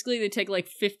yeah, basically they take like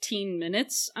 15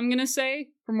 minutes, I'm gonna say,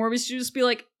 for Morbius to just be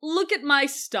like, look at my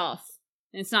stuff.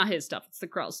 And it's not his stuff, it's the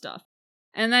Krell stuff.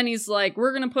 And then he's like,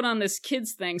 we're gonna put on this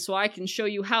kids thing so I can show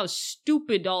you how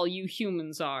stupid all you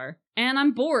humans are. And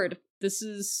I'm bored. This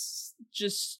is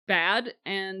just bad,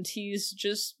 and he's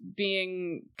just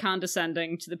being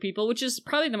condescending to the people, which is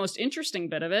probably the most interesting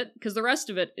bit of it, because the rest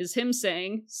of it is him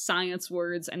saying science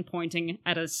words and pointing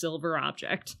at a silver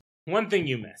object. One thing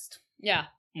you missed. Yeah.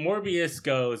 Morbius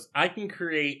goes, I can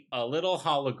create a little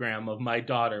hologram of my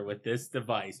daughter with this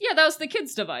device. Yeah, that was the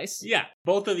kid's device. Yeah,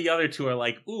 both of the other two are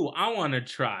like, ooh, I want to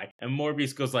try. And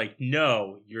Morbius goes like,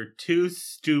 no, you're too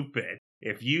stupid.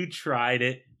 If you tried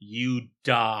it, you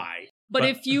die. But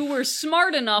if you were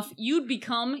smart enough, you'd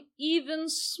become even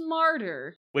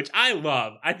smarter. Which I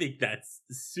love. I think that's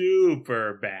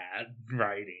super bad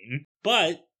writing.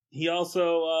 But he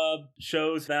also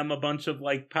shows them a bunch of,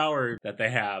 like, power that they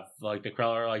have. Like, the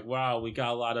Krell are like, wow, we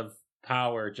got a lot of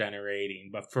power generating.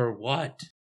 But for what?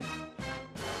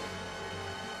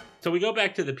 So we go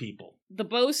back to the people. The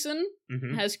bosun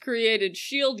has created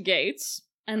shield gates,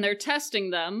 and they're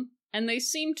testing them, and they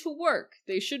seem to work.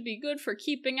 They should be good for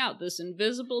keeping out this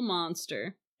invisible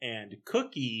monster. And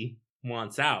Cookie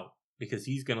wants out, because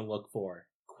he's going to look for,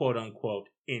 quote-unquote,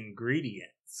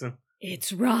 ingredients.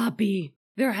 It's Robbie.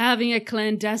 They're having a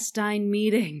clandestine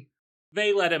meeting.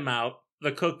 They let him out.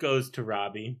 The cook goes to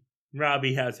Robbie.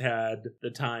 Robbie has had the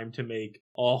time to make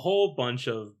a whole bunch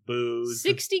of booze.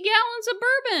 60 gallons of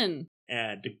bourbon!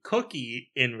 And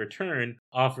Cookie, in return,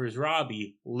 offers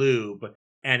Robbie lube.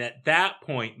 And at that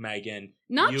point, Megan...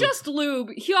 Not just lube,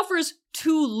 he offers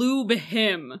to lube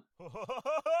him.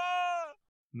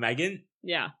 Megan?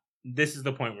 Yeah. This is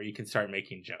the point where you can start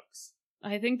making jokes.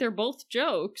 I think they're both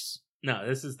jokes. No,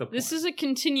 this is the point. This is a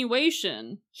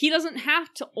continuation. He doesn't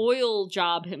have to oil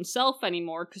job himself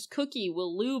anymore, because Cookie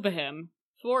will lube him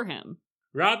for him.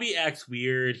 Robbie acts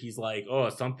weird. He's like, oh,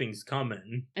 something's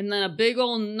coming. And then a big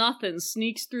ol' nothing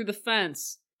sneaks through the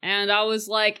fence. And I was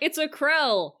like, it's a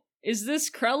Krell! Is this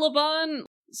Krellabon?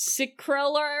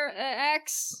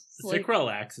 Sikrell-X?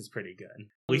 Sikrell-X is pretty good.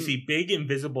 We see big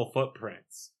invisible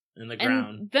footprints in the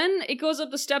ground. And then it goes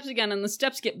up the steps again, and the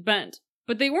steps get bent.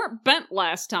 But they weren't bent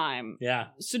last time. Yeah.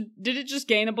 So did it just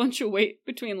gain a bunch of weight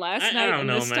between last night and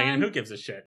this time? I don't know, man. Who gives a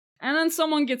shit? And then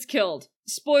someone gets killed.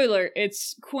 Spoiler,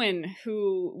 it's Quinn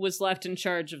who was left in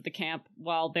charge of the camp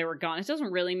while they were gone. It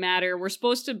doesn't really matter. We're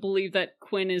supposed to believe that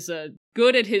Quinn is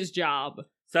good at his job.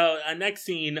 So, next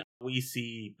scene, we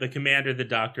see the commander, the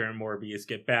doctor, and Morbius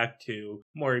get back to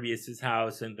Morbius's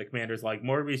house, and the commander's like,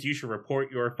 Morbius, you should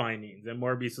report your findings. And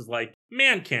Morbius is like,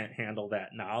 man can't handle that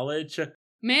knowledge.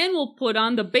 Man will put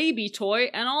on the baby toy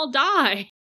and I'll die.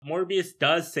 Morbius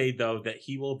does say, though, that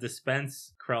he will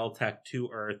dispense Krell tech to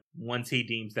Earth once he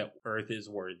deems that Earth is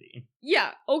worthy.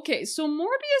 Yeah, okay, so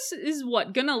Morbius is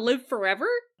what, gonna live forever?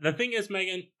 The thing is,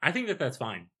 Megan, I think that that's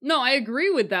fine. No, I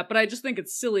agree with that, but I just think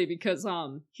it's silly because,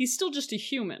 he's still just a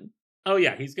human. Oh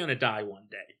yeah, he's gonna die one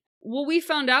day. What we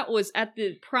found out was at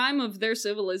the prime of their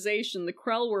civilization, the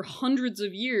Krell were hundreds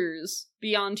of years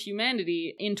beyond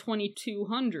humanity in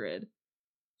 2200.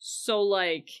 So,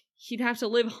 like, he'd have to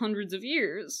live hundreds of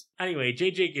years. Anyway,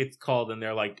 JJ gets called and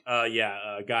they're like,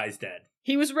 guy's dead.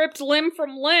 He was ripped limb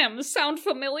from limb. Sound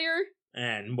familiar?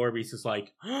 And Morbius is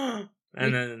like, and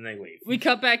then they leave. We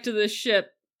cut back to the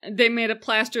ship. They made a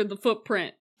plaster of the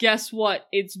footprint. Guess what?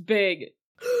 It's big.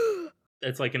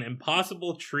 It's like an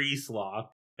impossible tree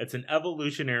sloth. It's an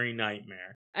evolutionary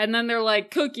nightmare. And then they're like,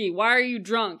 Cookie, why are you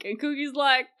drunk? And Cookie's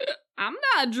like, I'm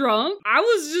not drunk. I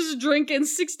was just drinking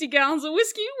 60 gallons of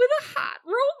whiskey with a hot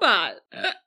robot.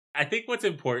 I think what's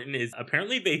important is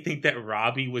apparently they think that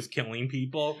Robbie was killing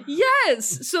people.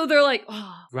 Yes! So they're like,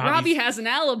 oh, Robbie has an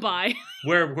alibi.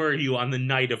 Where were you on the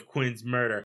night of Quinn's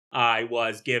murder? I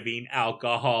was giving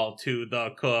alcohol to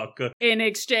the cook. In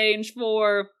exchange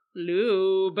for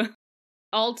lube.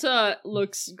 Alta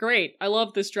looks great. I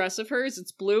love this dress of hers.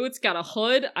 It's blue, it's got a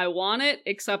hood. I want it,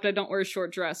 except I don't wear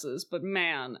short dresses. But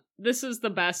man, this is the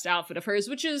best outfit of hers,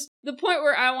 which is the point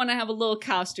where I want to have a little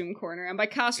costume corner. And by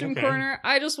costume corner,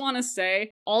 I just want to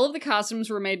say all of the costumes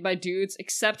were made by dudes,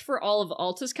 except for all of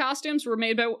Alta's costumes were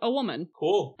made by a woman.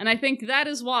 Cool. And I think that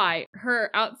is why her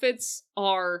outfits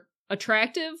are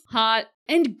attractive, hot,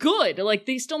 and good. Like,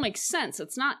 they still make sense.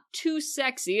 It's not too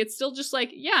sexy. It's still just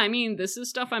like, yeah, I mean, this is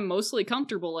stuff I'm mostly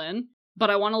comfortable in, but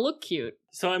I want to look cute.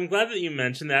 So I'm glad that you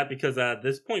mentioned that, because at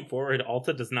this point forward,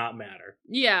 Alta does not matter.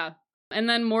 Yeah. And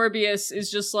then Morbius is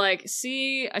just like,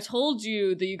 see, I told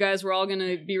you that you guys were all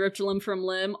gonna be ripped limb from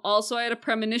limb. Also, I had a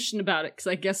premonition about it, because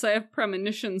I guess I have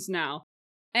premonitions now.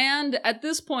 And at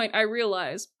this point, I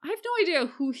realize I have no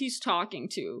idea who he's talking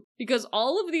to, because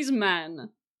all of these men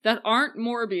that aren't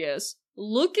Morbius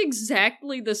look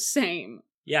exactly the same.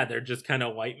 Yeah, they're just kind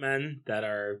of white men that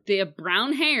are... They have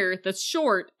brown hair that's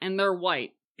short, and they're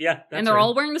white. Yeah, that's And they're right.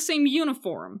 all wearing the same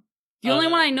uniform. The only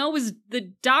one I know is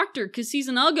the doctor, because he's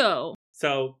an Uggo.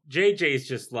 So JJ's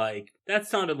just like, that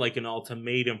sounded like an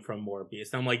ultimatum from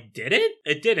Morbius. I'm like, did it?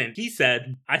 It didn't. He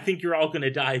said, I think you're all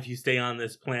gonna die if you stay on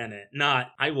this planet.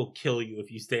 Not, I will kill you if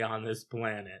you stay on this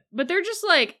planet. But they're just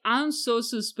like, I'm so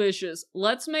suspicious.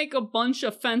 Let's make a bunch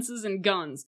of fences and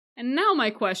guns. And now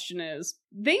my question is,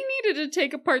 they needed to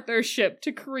take apart their ship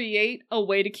to create a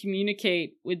way to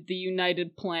communicate with the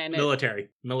United Planet. Military.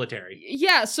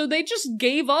 Yeah, so they just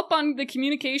gave up on the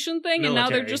communication thing, and now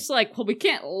they're just like, well, we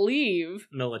can't leave.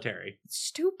 Military. It's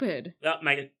stupid.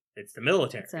 Megan, it's the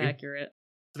military. It's accurate.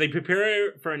 So they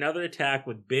prepare for another attack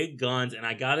with big guns, and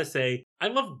I gotta say, I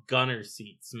love gunner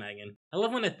seats, Megan. I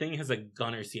love when a thing has a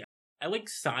gunner seat. I like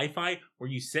sci-fi where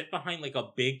you sit behind like a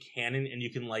big cannon and you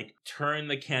can like turn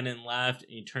the cannon left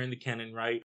and you turn the cannon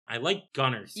right. I like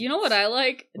gunner seats. You know what I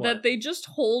like? What? That they just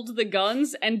hold the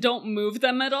guns and don't move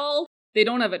them at all. They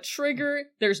don't have a trigger,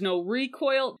 there's no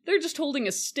recoil, they're just holding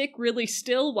a stick really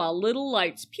still while little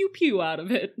lights pew pew out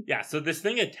of it. Yeah, so this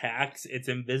thing attacks, it's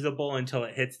invisible until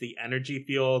it hits the energy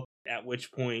field, at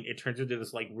which point it turns into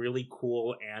this like really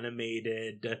cool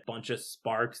animated bunch of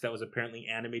sparks that was apparently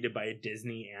animated by a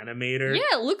Disney animator.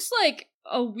 Yeah, it looks like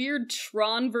a weird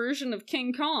Tron version of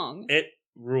King Kong. It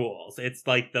rules. It's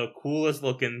like the coolest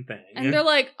looking thing. And they're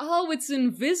like, oh, it's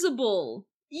invisible.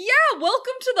 Yeah,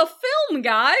 welcome to the film,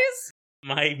 guys!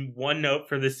 My one note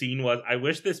for the scene was, I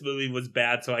wish this movie was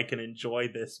bad so I can enjoy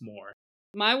this more.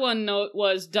 My one note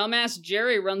was, dumbass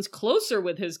Jerry runs closer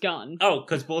with his gun. Oh,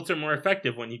 because bullets are more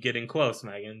effective when you get in close,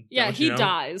 Megan. Yeah, Don't he you know?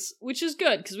 dies, which is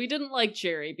good, because we didn't like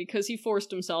Jerry, because he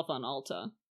forced himself on Alta.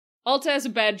 Alta has a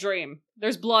bad dream.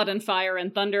 There's blood and fire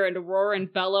and thunder and roar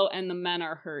and bellow, and the men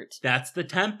are hurt. That's the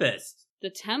Tempest.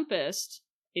 The Tempest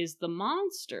is the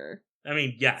monster. I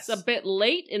mean, yes. It's a bit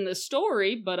late in the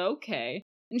story, but okay.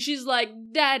 And she's like,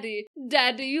 Daddy,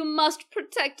 you must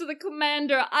protect the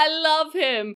commander. I love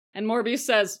him. And Morbius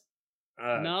says,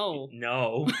 no.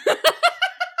 No.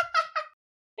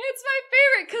 It's my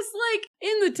favorite, because, like,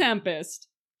 in The Tempest,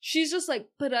 she's just like,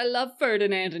 but I love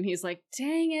Ferdinand. And he's like,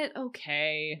 dang it,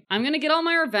 okay. I'm gonna get all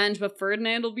my revenge, but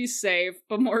Ferdinand will be safe.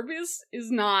 But Morbius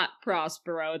is not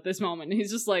Prospero at this moment.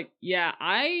 He's just like, yeah,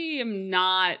 I am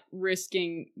not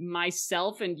risking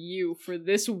myself and you for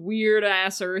this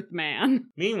weird-ass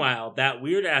Earthman. Meanwhile, that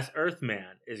weird-ass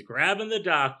Earthman is grabbing the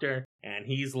doctor, and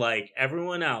he's like,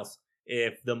 everyone else,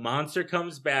 if the monster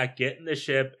comes back, get in the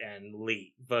ship and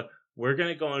leave. But we're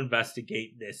gonna go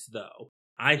investigate this, though.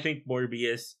 I think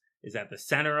Morbius is at the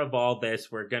center of all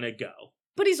this. We're gonna go.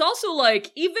 But he's also like,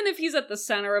 even if he's at the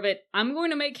center of it, I'm going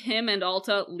to make him and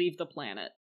Alta leave the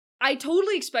planet. I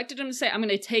totally expected him to say, I'm going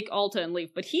to take Alta and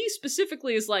leave, but he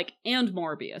specifically is like, and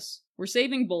Morbius. We're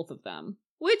saving both of them.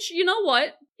 Which, you know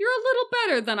what? You're a little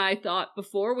better than I thought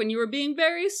before when you were being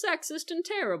very sexist and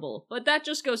terrible. But that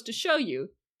just goes to show you,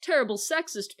 terrible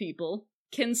sexist people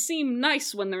can seem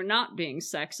nice when they're not being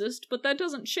sexist, but that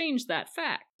doesn't change that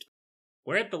fact.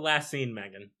 We're at the last scene,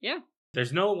 Megan. Yeah.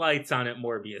 There's no lights on at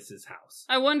Morbius's house.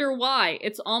 I wonder why.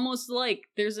 It's almost like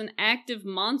there's an active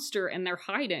monster and they're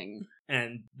hiding.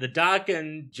 And the Doc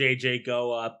and JJ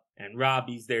go up, and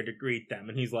Robbie's there to greet them.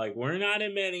 And he's like, we're not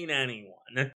admitting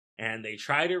anyone. And they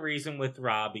try to reason with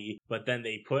Robbie, but then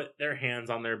they put their hands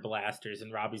on their blasters.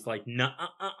 And Robbie's like,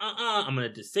 I'm going to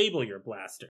disable your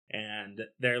blaster. And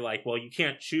they're like, well, you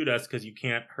can't shoot us because you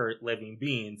can't hurt living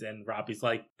beings. And Robbie's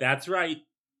like, that's right.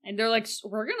 And they're like,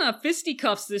 we're gonna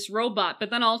fisticuffs this robot.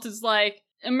 But then Alta's like,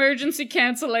 emergency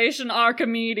cancellation,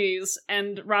 Archimedes.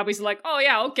 And Robbie's like, oh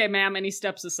yeah, okay, ma'am. And he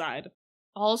steps aside.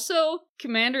 Also,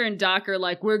 Commander and Doc are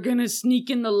like, we're gonna sneak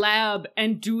in the lab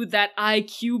and do that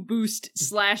IQ boost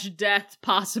 / death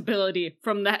possibility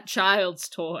from that child's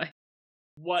toy.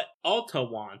 What Alta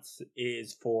wants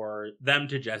is for them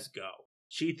to just go.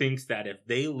 She thinks that if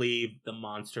they leave, the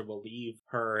monster will leave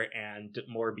her and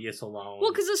Morbius alone.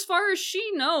 Well, because as far as she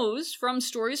knows from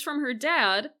stories from her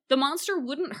dad, the monster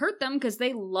wouldn't hurt them because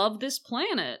they love this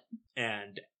planet.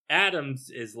 And Adams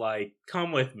is like,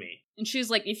 come with me. And she's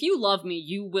like, if you love me,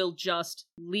 you will just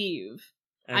leave.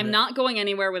 And I'm not going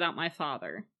anywhere without my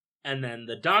father. And then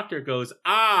the doctor goes,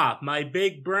 my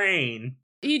big brain.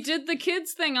 He did the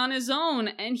kids thing on his own,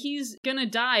 and he's gonna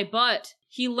die, but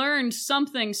he learned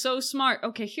something so smart.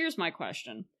 Okay, here's my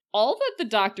question. All that the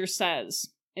doctor says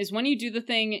is when you do the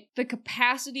thing, the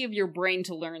capacity of your brain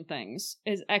to learn things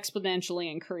is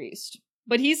exponentially increased.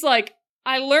 But he's like,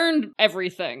 I learned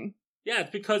everything. Yeah,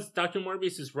 it's because Dr.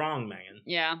 Morbius is wrong, Megan.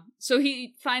 Yeah. So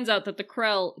he finds out that the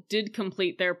Krell did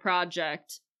complete their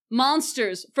project.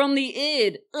 Monsters from the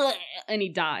id! Ugh, and he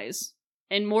dies.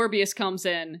 And Morbius comes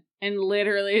in and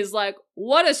literally is like,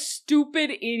 what a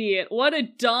stupid idiot. What a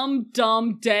dumb,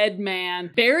 dead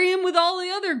man. Bury him with all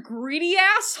the other greedy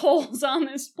assholes on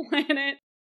this planet.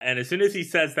 And as soon as he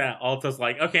says that, Alta's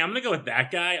like, okay, I'm gonna go with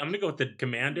that guy. I'm gonna go with the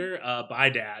commander. Bye,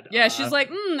 Dad. Yeah, she's like,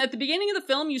 at the beginning of the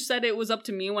film, you said it was up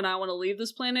to me when I want to leave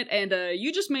this planet, and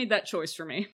you just made that choice for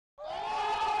me.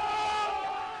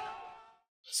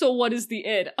 So what is the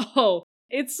id? Oh,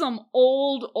 it's some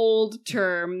old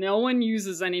term no one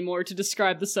uses anymore to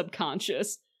describe the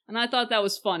subconscious. And I thought that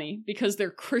was funny, because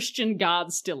their Christian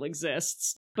god still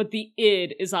exists, but the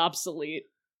id is obsolete.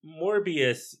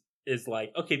 Morbius is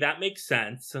like, okay, that makes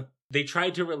sense. They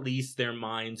tried to release their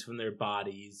minds from their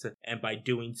bodies, and by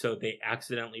doing so, they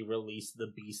accidentally released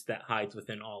the beast that hides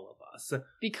within all of us.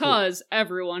 Because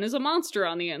everyone is a monster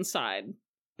on the inside.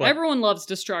 But everyone loves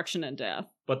destruction and death.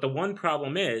 But the one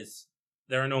problem is,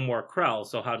 there are no more Krell,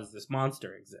 so how does this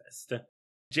monster exist?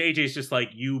 JJ's just like,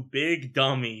 you big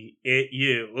dummy,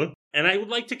 you. And I would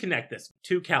like to connect this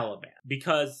to Caliban,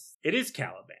 because it is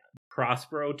Caliban.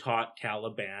 Prospero taught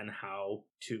Caliban how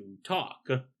to talk,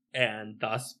 and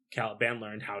thus Caliban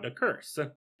learned how to curse.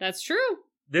 That's true.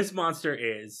 This monster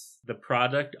is the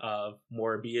product of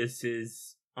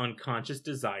Morbius's unconscious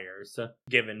desires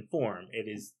given form. It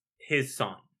is his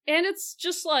son. And it's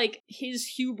just like his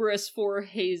hubris for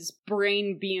his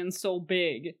brain being so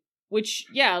big. Which,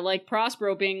 yeah, like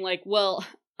Prospero being like, well,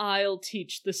 I'll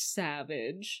teach the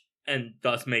savage. And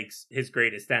thus makes his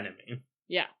greatest enemy.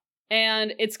 Yeah.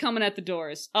 And it's coming at the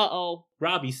doors. Uh-oh.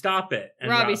 Robbie, stop it. And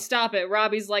Robbie, stop it.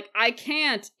 Robbie's like, I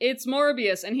can't. It's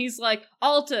Morbius. And he's like,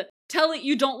 Alta, tell it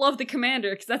you don't love the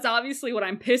commander, because that's obviously what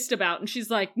I'm pissed about. And she's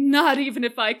like, not even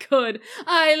if I could.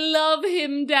 I love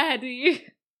him, Daddy.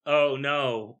 Oh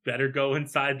no, better go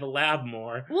inside the lab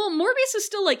more. Well, Morbius is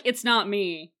still like, it's not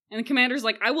me. And the commander's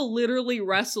like, I will literally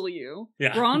wrestle you.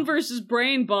 Yeah. Brawn versus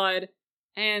brain, bud.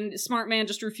 And Smart Man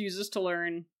just refuses to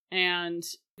learn. And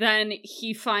then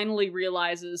he finally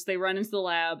realizes they run into the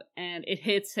lab, and it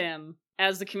hits him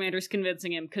as the commander's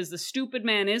convincing him, because the stupid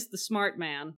man is the smart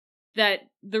man, that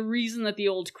the reason that the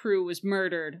old crew was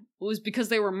murdered was because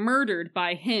they were murdered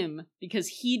by him, because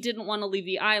he didn't want to leave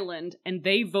the island, and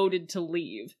they voted to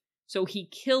leave. So he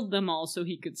killed them all so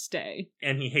he could stay.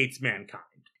 And he hates mankind.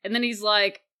 And then he's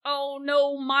like, oh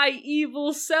no, my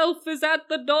evil self is at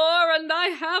the door and I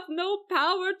have no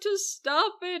power to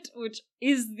stop it, which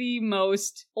is the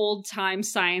most old-time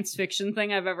science fiction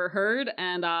thing I've ever heard,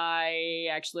 and I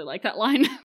actually like that line.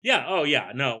 Yeah, oh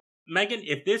yeah, no. Megan,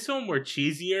 if this film were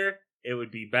cheesier, it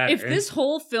would be better. If this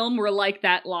whole film were like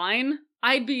that line,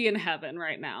 I'd be in heaven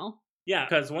right now. Yeah,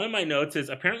 because one of my notes is,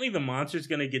 apparently the monster's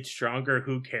gonna get stronger,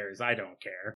 who cares? I don't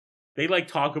care. They,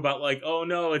 talk about, oh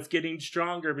no, it's getting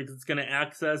stronger because it's gonna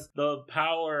access the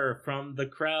power from the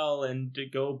Krell and to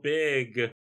go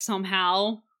big.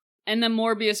 Somehow. And then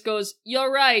Morbius goes,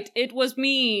 you're right, it was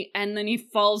me, and then he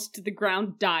falls to the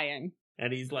ground dying.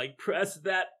 And he's like, press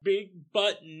that big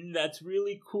button, that's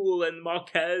really cool, and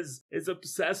Marquez is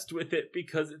obsessed with it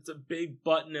because it's a big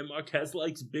button, and Marquez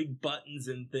likes big buttons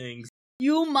and things.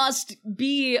 You must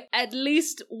be at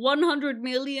least 100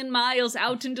 million miles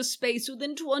out into space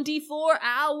within 24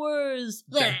 hours.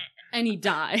 And he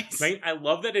dies. Right? I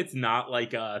love that it's not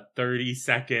like a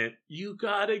 30-second, you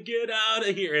gotta get out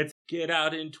of here. It's get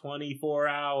out in 24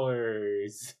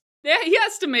 hours. Yeah, he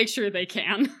has to make sure they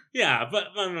can. Yeah, but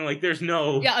I mean, like, there's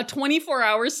no... Yeah, a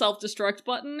 24-hour self-destruct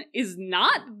button is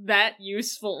not that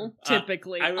useful,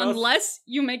 typically, unless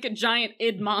you make a giant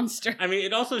id monster. I mean,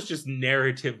 it also is just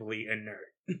narratively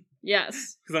inert.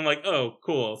 Yes. Because I'm like, oh,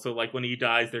 cool. So, like, when he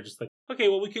dies, they're just like, okay,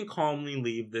 well, we can calmly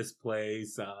leave this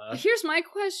place. Here's my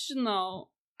question, though.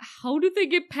 How did they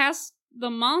get past the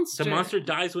monster? The monster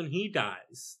dies when he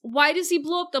dies. Why does he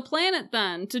blow up the planet,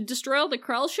 then? To destroy all the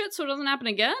Krell shit so it doesn't happen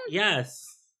again?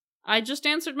 Yes. I just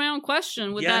answered my own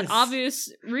question with that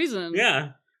obvious reason. Yeah.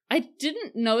 I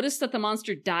didn't notice that the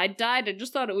monster died. I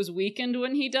just thought it was weakened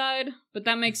when he died. But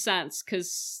that makes sense,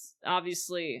 because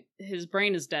obviously his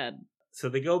brain is dead. So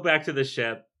they go back to the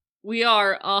ship. We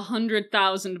are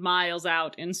 100,000 miles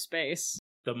out in space.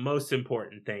 The most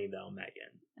important thing, though,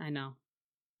 Megan. I know.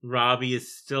 Robbie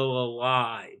is still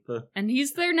alive. And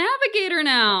he's their navigator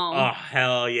now. Oh,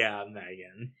 hell yeah,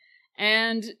 Megan.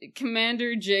 And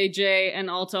Commander JJ and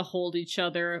Alta hold each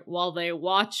other while they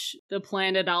watch the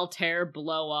planet Altair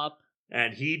blow up.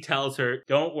 And he tells her,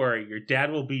 don't worry, your dad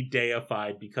will be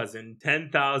deified because in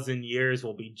 10,000 years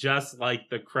we'll be just like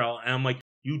the Krell. And I'm like,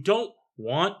 you don't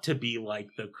want to be like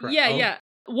the Krell. Yeah.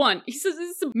 One, he says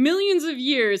it's millions of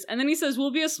years, and then he says,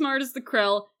 we'll be as smart as the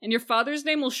Krell, and your father's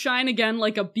name will shine again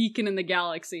like a beacon in the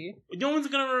galaxy. No one's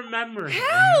gonna remember him.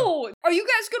 How? Are you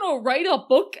guys gonna write a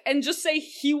book and just say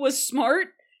he was smart?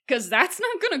 Because that's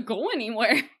not gonna go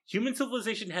anywhere. Human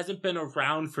civilization hasn't been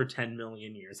around for 10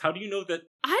 million years. How do you know that?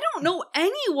 I don't know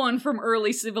anyone from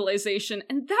early civilization,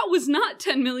 and that was not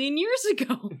 10 million years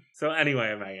ago. So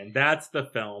anyway, Megan, that's the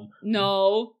film.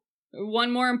 No.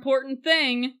 One more important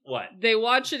thing. What? They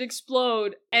watch it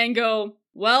explode and go,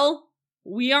 well,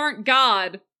 we aren't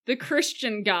God, the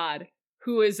Christian God,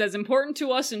 who is as important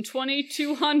to us in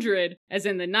 2200 as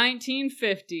in the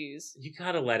 1950s. You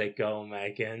gotta let it go,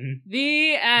 Megan.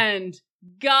 The end.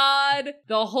 God,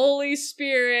 the Holy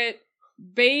Spirit,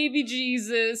 baby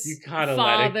Jesus, You gotta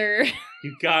Father.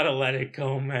 You gotta let it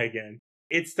go, Megan.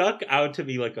 It stuck out to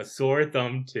me like a sore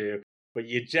thumb too. But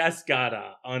you just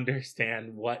gotta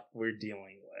understand what we're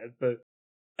dealing with. But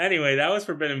anyway, that was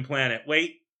Forbidden Planet.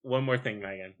 Wait, one more thing,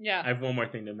 Megan. Yeah. I have one more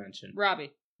thing to mention.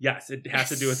 Robbie. Yes, it has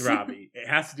to do with Robbie. It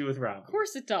has to do with Robbie. Of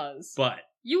course it does. But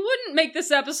you wouldn't make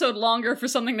this episode longer for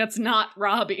something that's not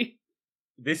Robbie.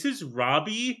 This is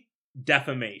Robbie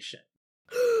defamation.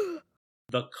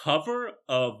 The cover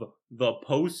of the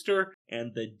poster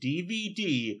and the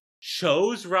DVD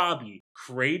shows Robbie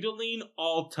cradling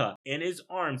Alta in his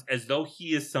arms as though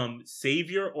he is some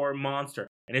savior or monster.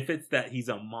 And if it's that he's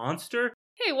a monster...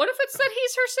 Hey, what if it's that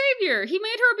he's her savior? He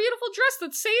made her a beautiful dress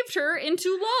that saved her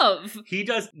into love. He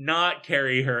does not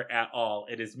carry her at all.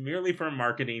 It is merely for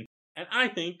marketing. And I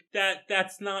think that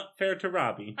that's not fair to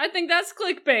Robbie. I think that's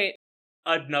clickbait.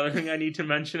 Another thing I need to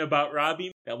mention about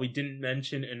Robbie that we didn't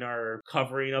mention in our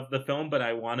covering of the film, but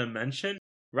I want to mention,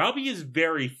 Robbie is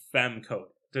very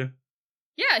femme-coded.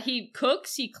 Yeah, he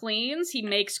cooks, he cleans, he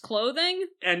makes clothing.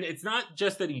 And it's not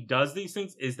just that he does these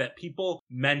things, is that people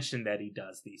mention that he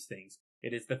does these things.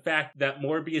 It is the fact that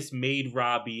Morbius made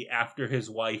Robbie after his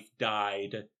wife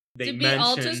died. To be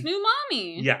Alta's new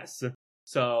mommy. Yes.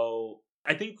 So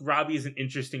I think Robbie is an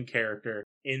interesting character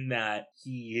in that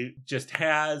he just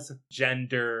has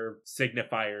gender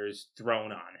signifiers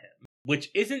thrown on him, which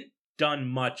isn't done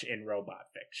much in robot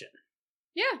fiction.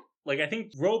 Yeah. Like, I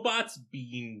think robots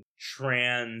being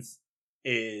trans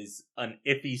is an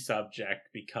iffy subject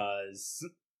because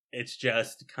it's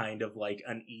just kind of like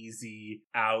an easy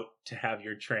out to have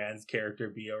your trans character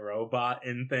be a robot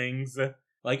in things.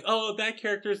 Like, oh, that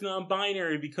character's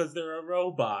non-binary because they're a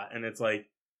robot. And it's like,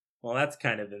 well, that's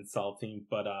kind of insulting,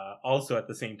 but also at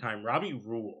the same time, Robbie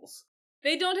rules.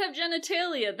 They don't have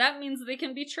genitalia. That means they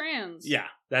can be trans. Yeah,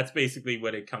 that's basically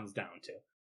what it comes down to.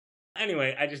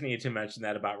 Anyway, I just needed to mention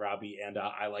that about Robbie, and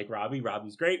I like Robbie.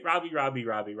 Robbie's great. Robbie.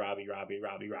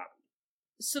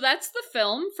 So that's the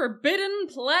film Forbidden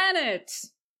Planet.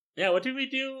 Yeah, what do we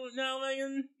do now,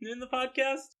 Megan, in the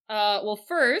podcast? Well,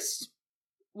 first,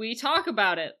 we talk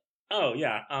about it. Oh,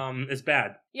 yeah, it's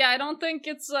bad. Yeah, I don't think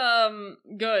it's,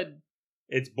 good.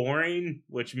 It's boring,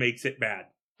 which makes it bad.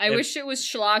 I wish it was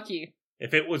schlocky.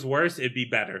 If it was worse, it'd be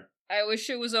better. I wish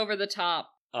it was over the top.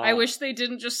 I wish they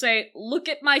didn't just say, look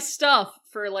at my stuff,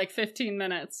 for like 15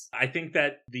 minutes. I think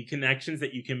that the connections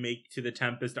that you can make to The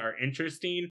Tempest are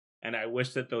interesting, and I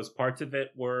wish that those parts of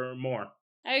it were more.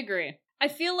 I agree. I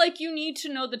feel like you need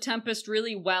to know The Tempest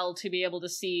really well to be able to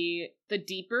see the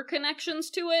deeper connections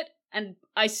to it, And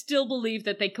I still believe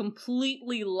that they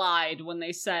completely lied when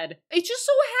they said, it just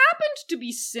so happened to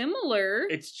be similar.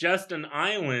 It's just an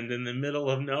island in the middle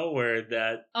of nowhere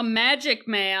that a magic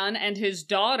man and his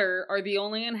daughter are the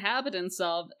only inhabitants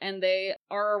of, and they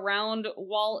are around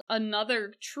while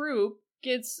another troop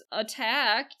gets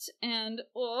attacked, and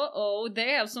they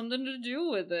have something to do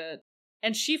with it.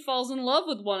 And she falls in love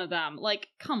with one of them. Like,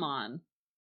 come on.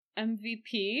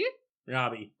 MVP?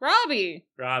 Robbie. Robbie!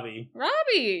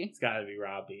 It's gotta be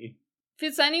Robbie. If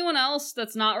it's anyone else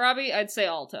that's not Robbie, I'd say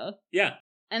Alta. Yeah.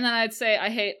 And then I'd say I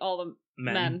hate all the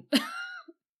men.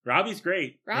 Robbie's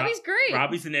great. Great.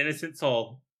 Robbie's an innocent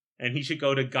soul. And he should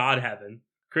go to God Heaven.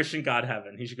 Christian God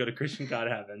Heaven. He should go to Christian God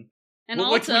Heaven. And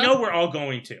which we know we're all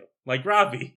going to. Like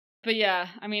Robbie. But yeah,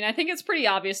 I mean, I think it's pretty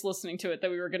obvious listening to it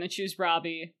that we were going to choose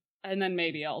Robbie. And then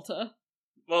maybe Alta.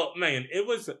 Well, Megan, it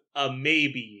was a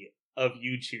maybe of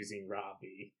you choosing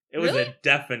Robbie. It was a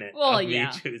definite of me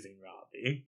choosing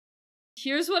Robbie.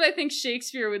 Here's what I think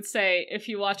Shakespeare would say if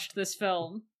he watched this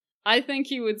film. I think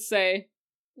he would say,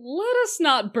 let us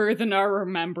not burthen our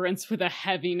remembrance with a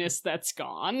heaviness that's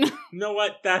gone. You know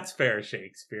what? That's fair,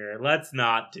 Shakespeare. Let's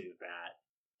not do that.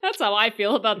 That's how I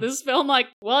feel about this film. Like,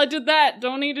 well, I did that.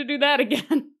 Don't need to do that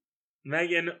again.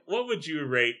 Megan, what would you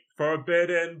rate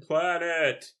Forbidden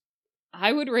Planet?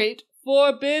 I would rate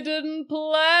Forbidden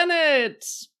Planet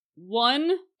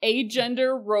 1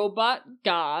 agender robot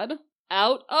god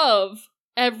out of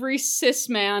every cis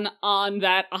man on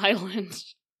that island.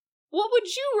 What would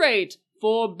you rate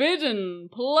Forbidden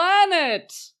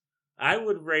Planet? I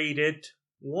would rate it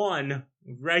 1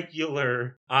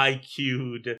 regular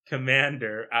IQ'd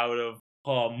commander out of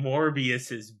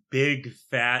Morbius's big,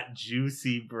 fat,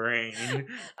 juicy brain.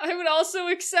 I would also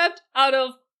accept out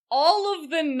of all of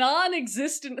the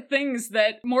non-existent things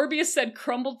that Morbius said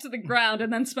crumbled to the ground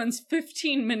and then spends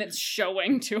 15 minutes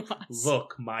showing to us.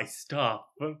 Look, my stuff.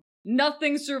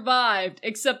 Nothing survived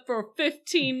except for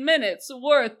 15 minutes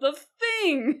worth of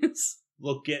things.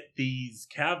 Look at these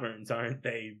caverns, aren't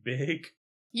they big?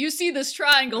 You see this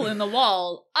triangle in the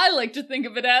wall. I like to think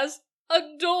of it as a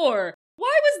door.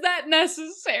 Why was that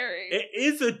necessary? It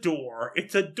is a door.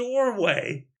 It's a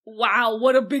doorway. Wow,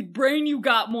 what a big brain you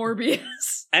got,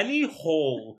 Morbius. Any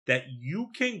hole that you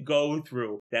can go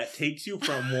through that takes you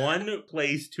from one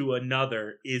place to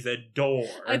another is a door.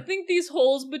 I think these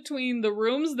holes between the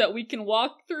rooms that we can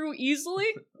walk through easily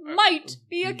might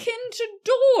be akin to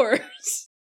doors.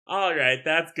 Alright,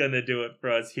 that's gonna do it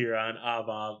for us here on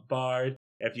Avant Bard.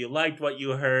 If you liked what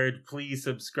you heard, please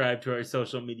subscribe to our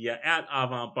social media at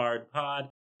Avant Bard Pod.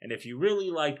 And if you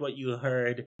really liked what you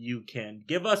heard, you can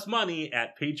give us money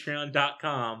at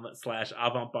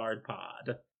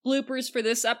patreon.com/avantbardpod. Bloopers for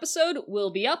this episode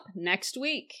will be up next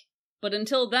week. But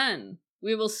until then,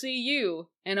 we will see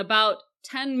you in about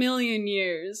 10 million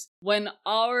years when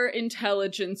our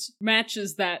intelligence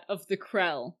matches that of the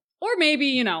Krell. Or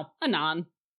maybe, Anon.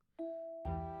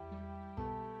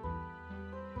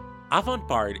 Avant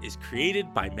Bard is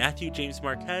created by Matthew James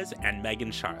Marquez and Megan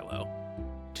Charlo.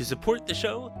 To support the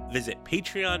show, visit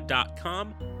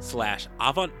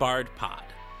patreon.com/avantbardpod.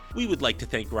 We would like to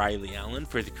thank Riley Allen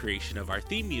for the creation of our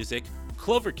theme music,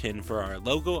 Cloverkin for our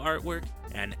logo artwork,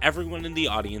 and everyone in the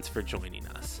audience for joining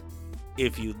us.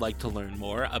 If you'd like to learn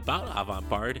more about Avant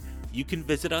Bard, you can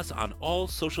visit us on all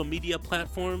social media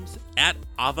platforms at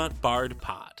Avant Bard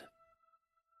Pod.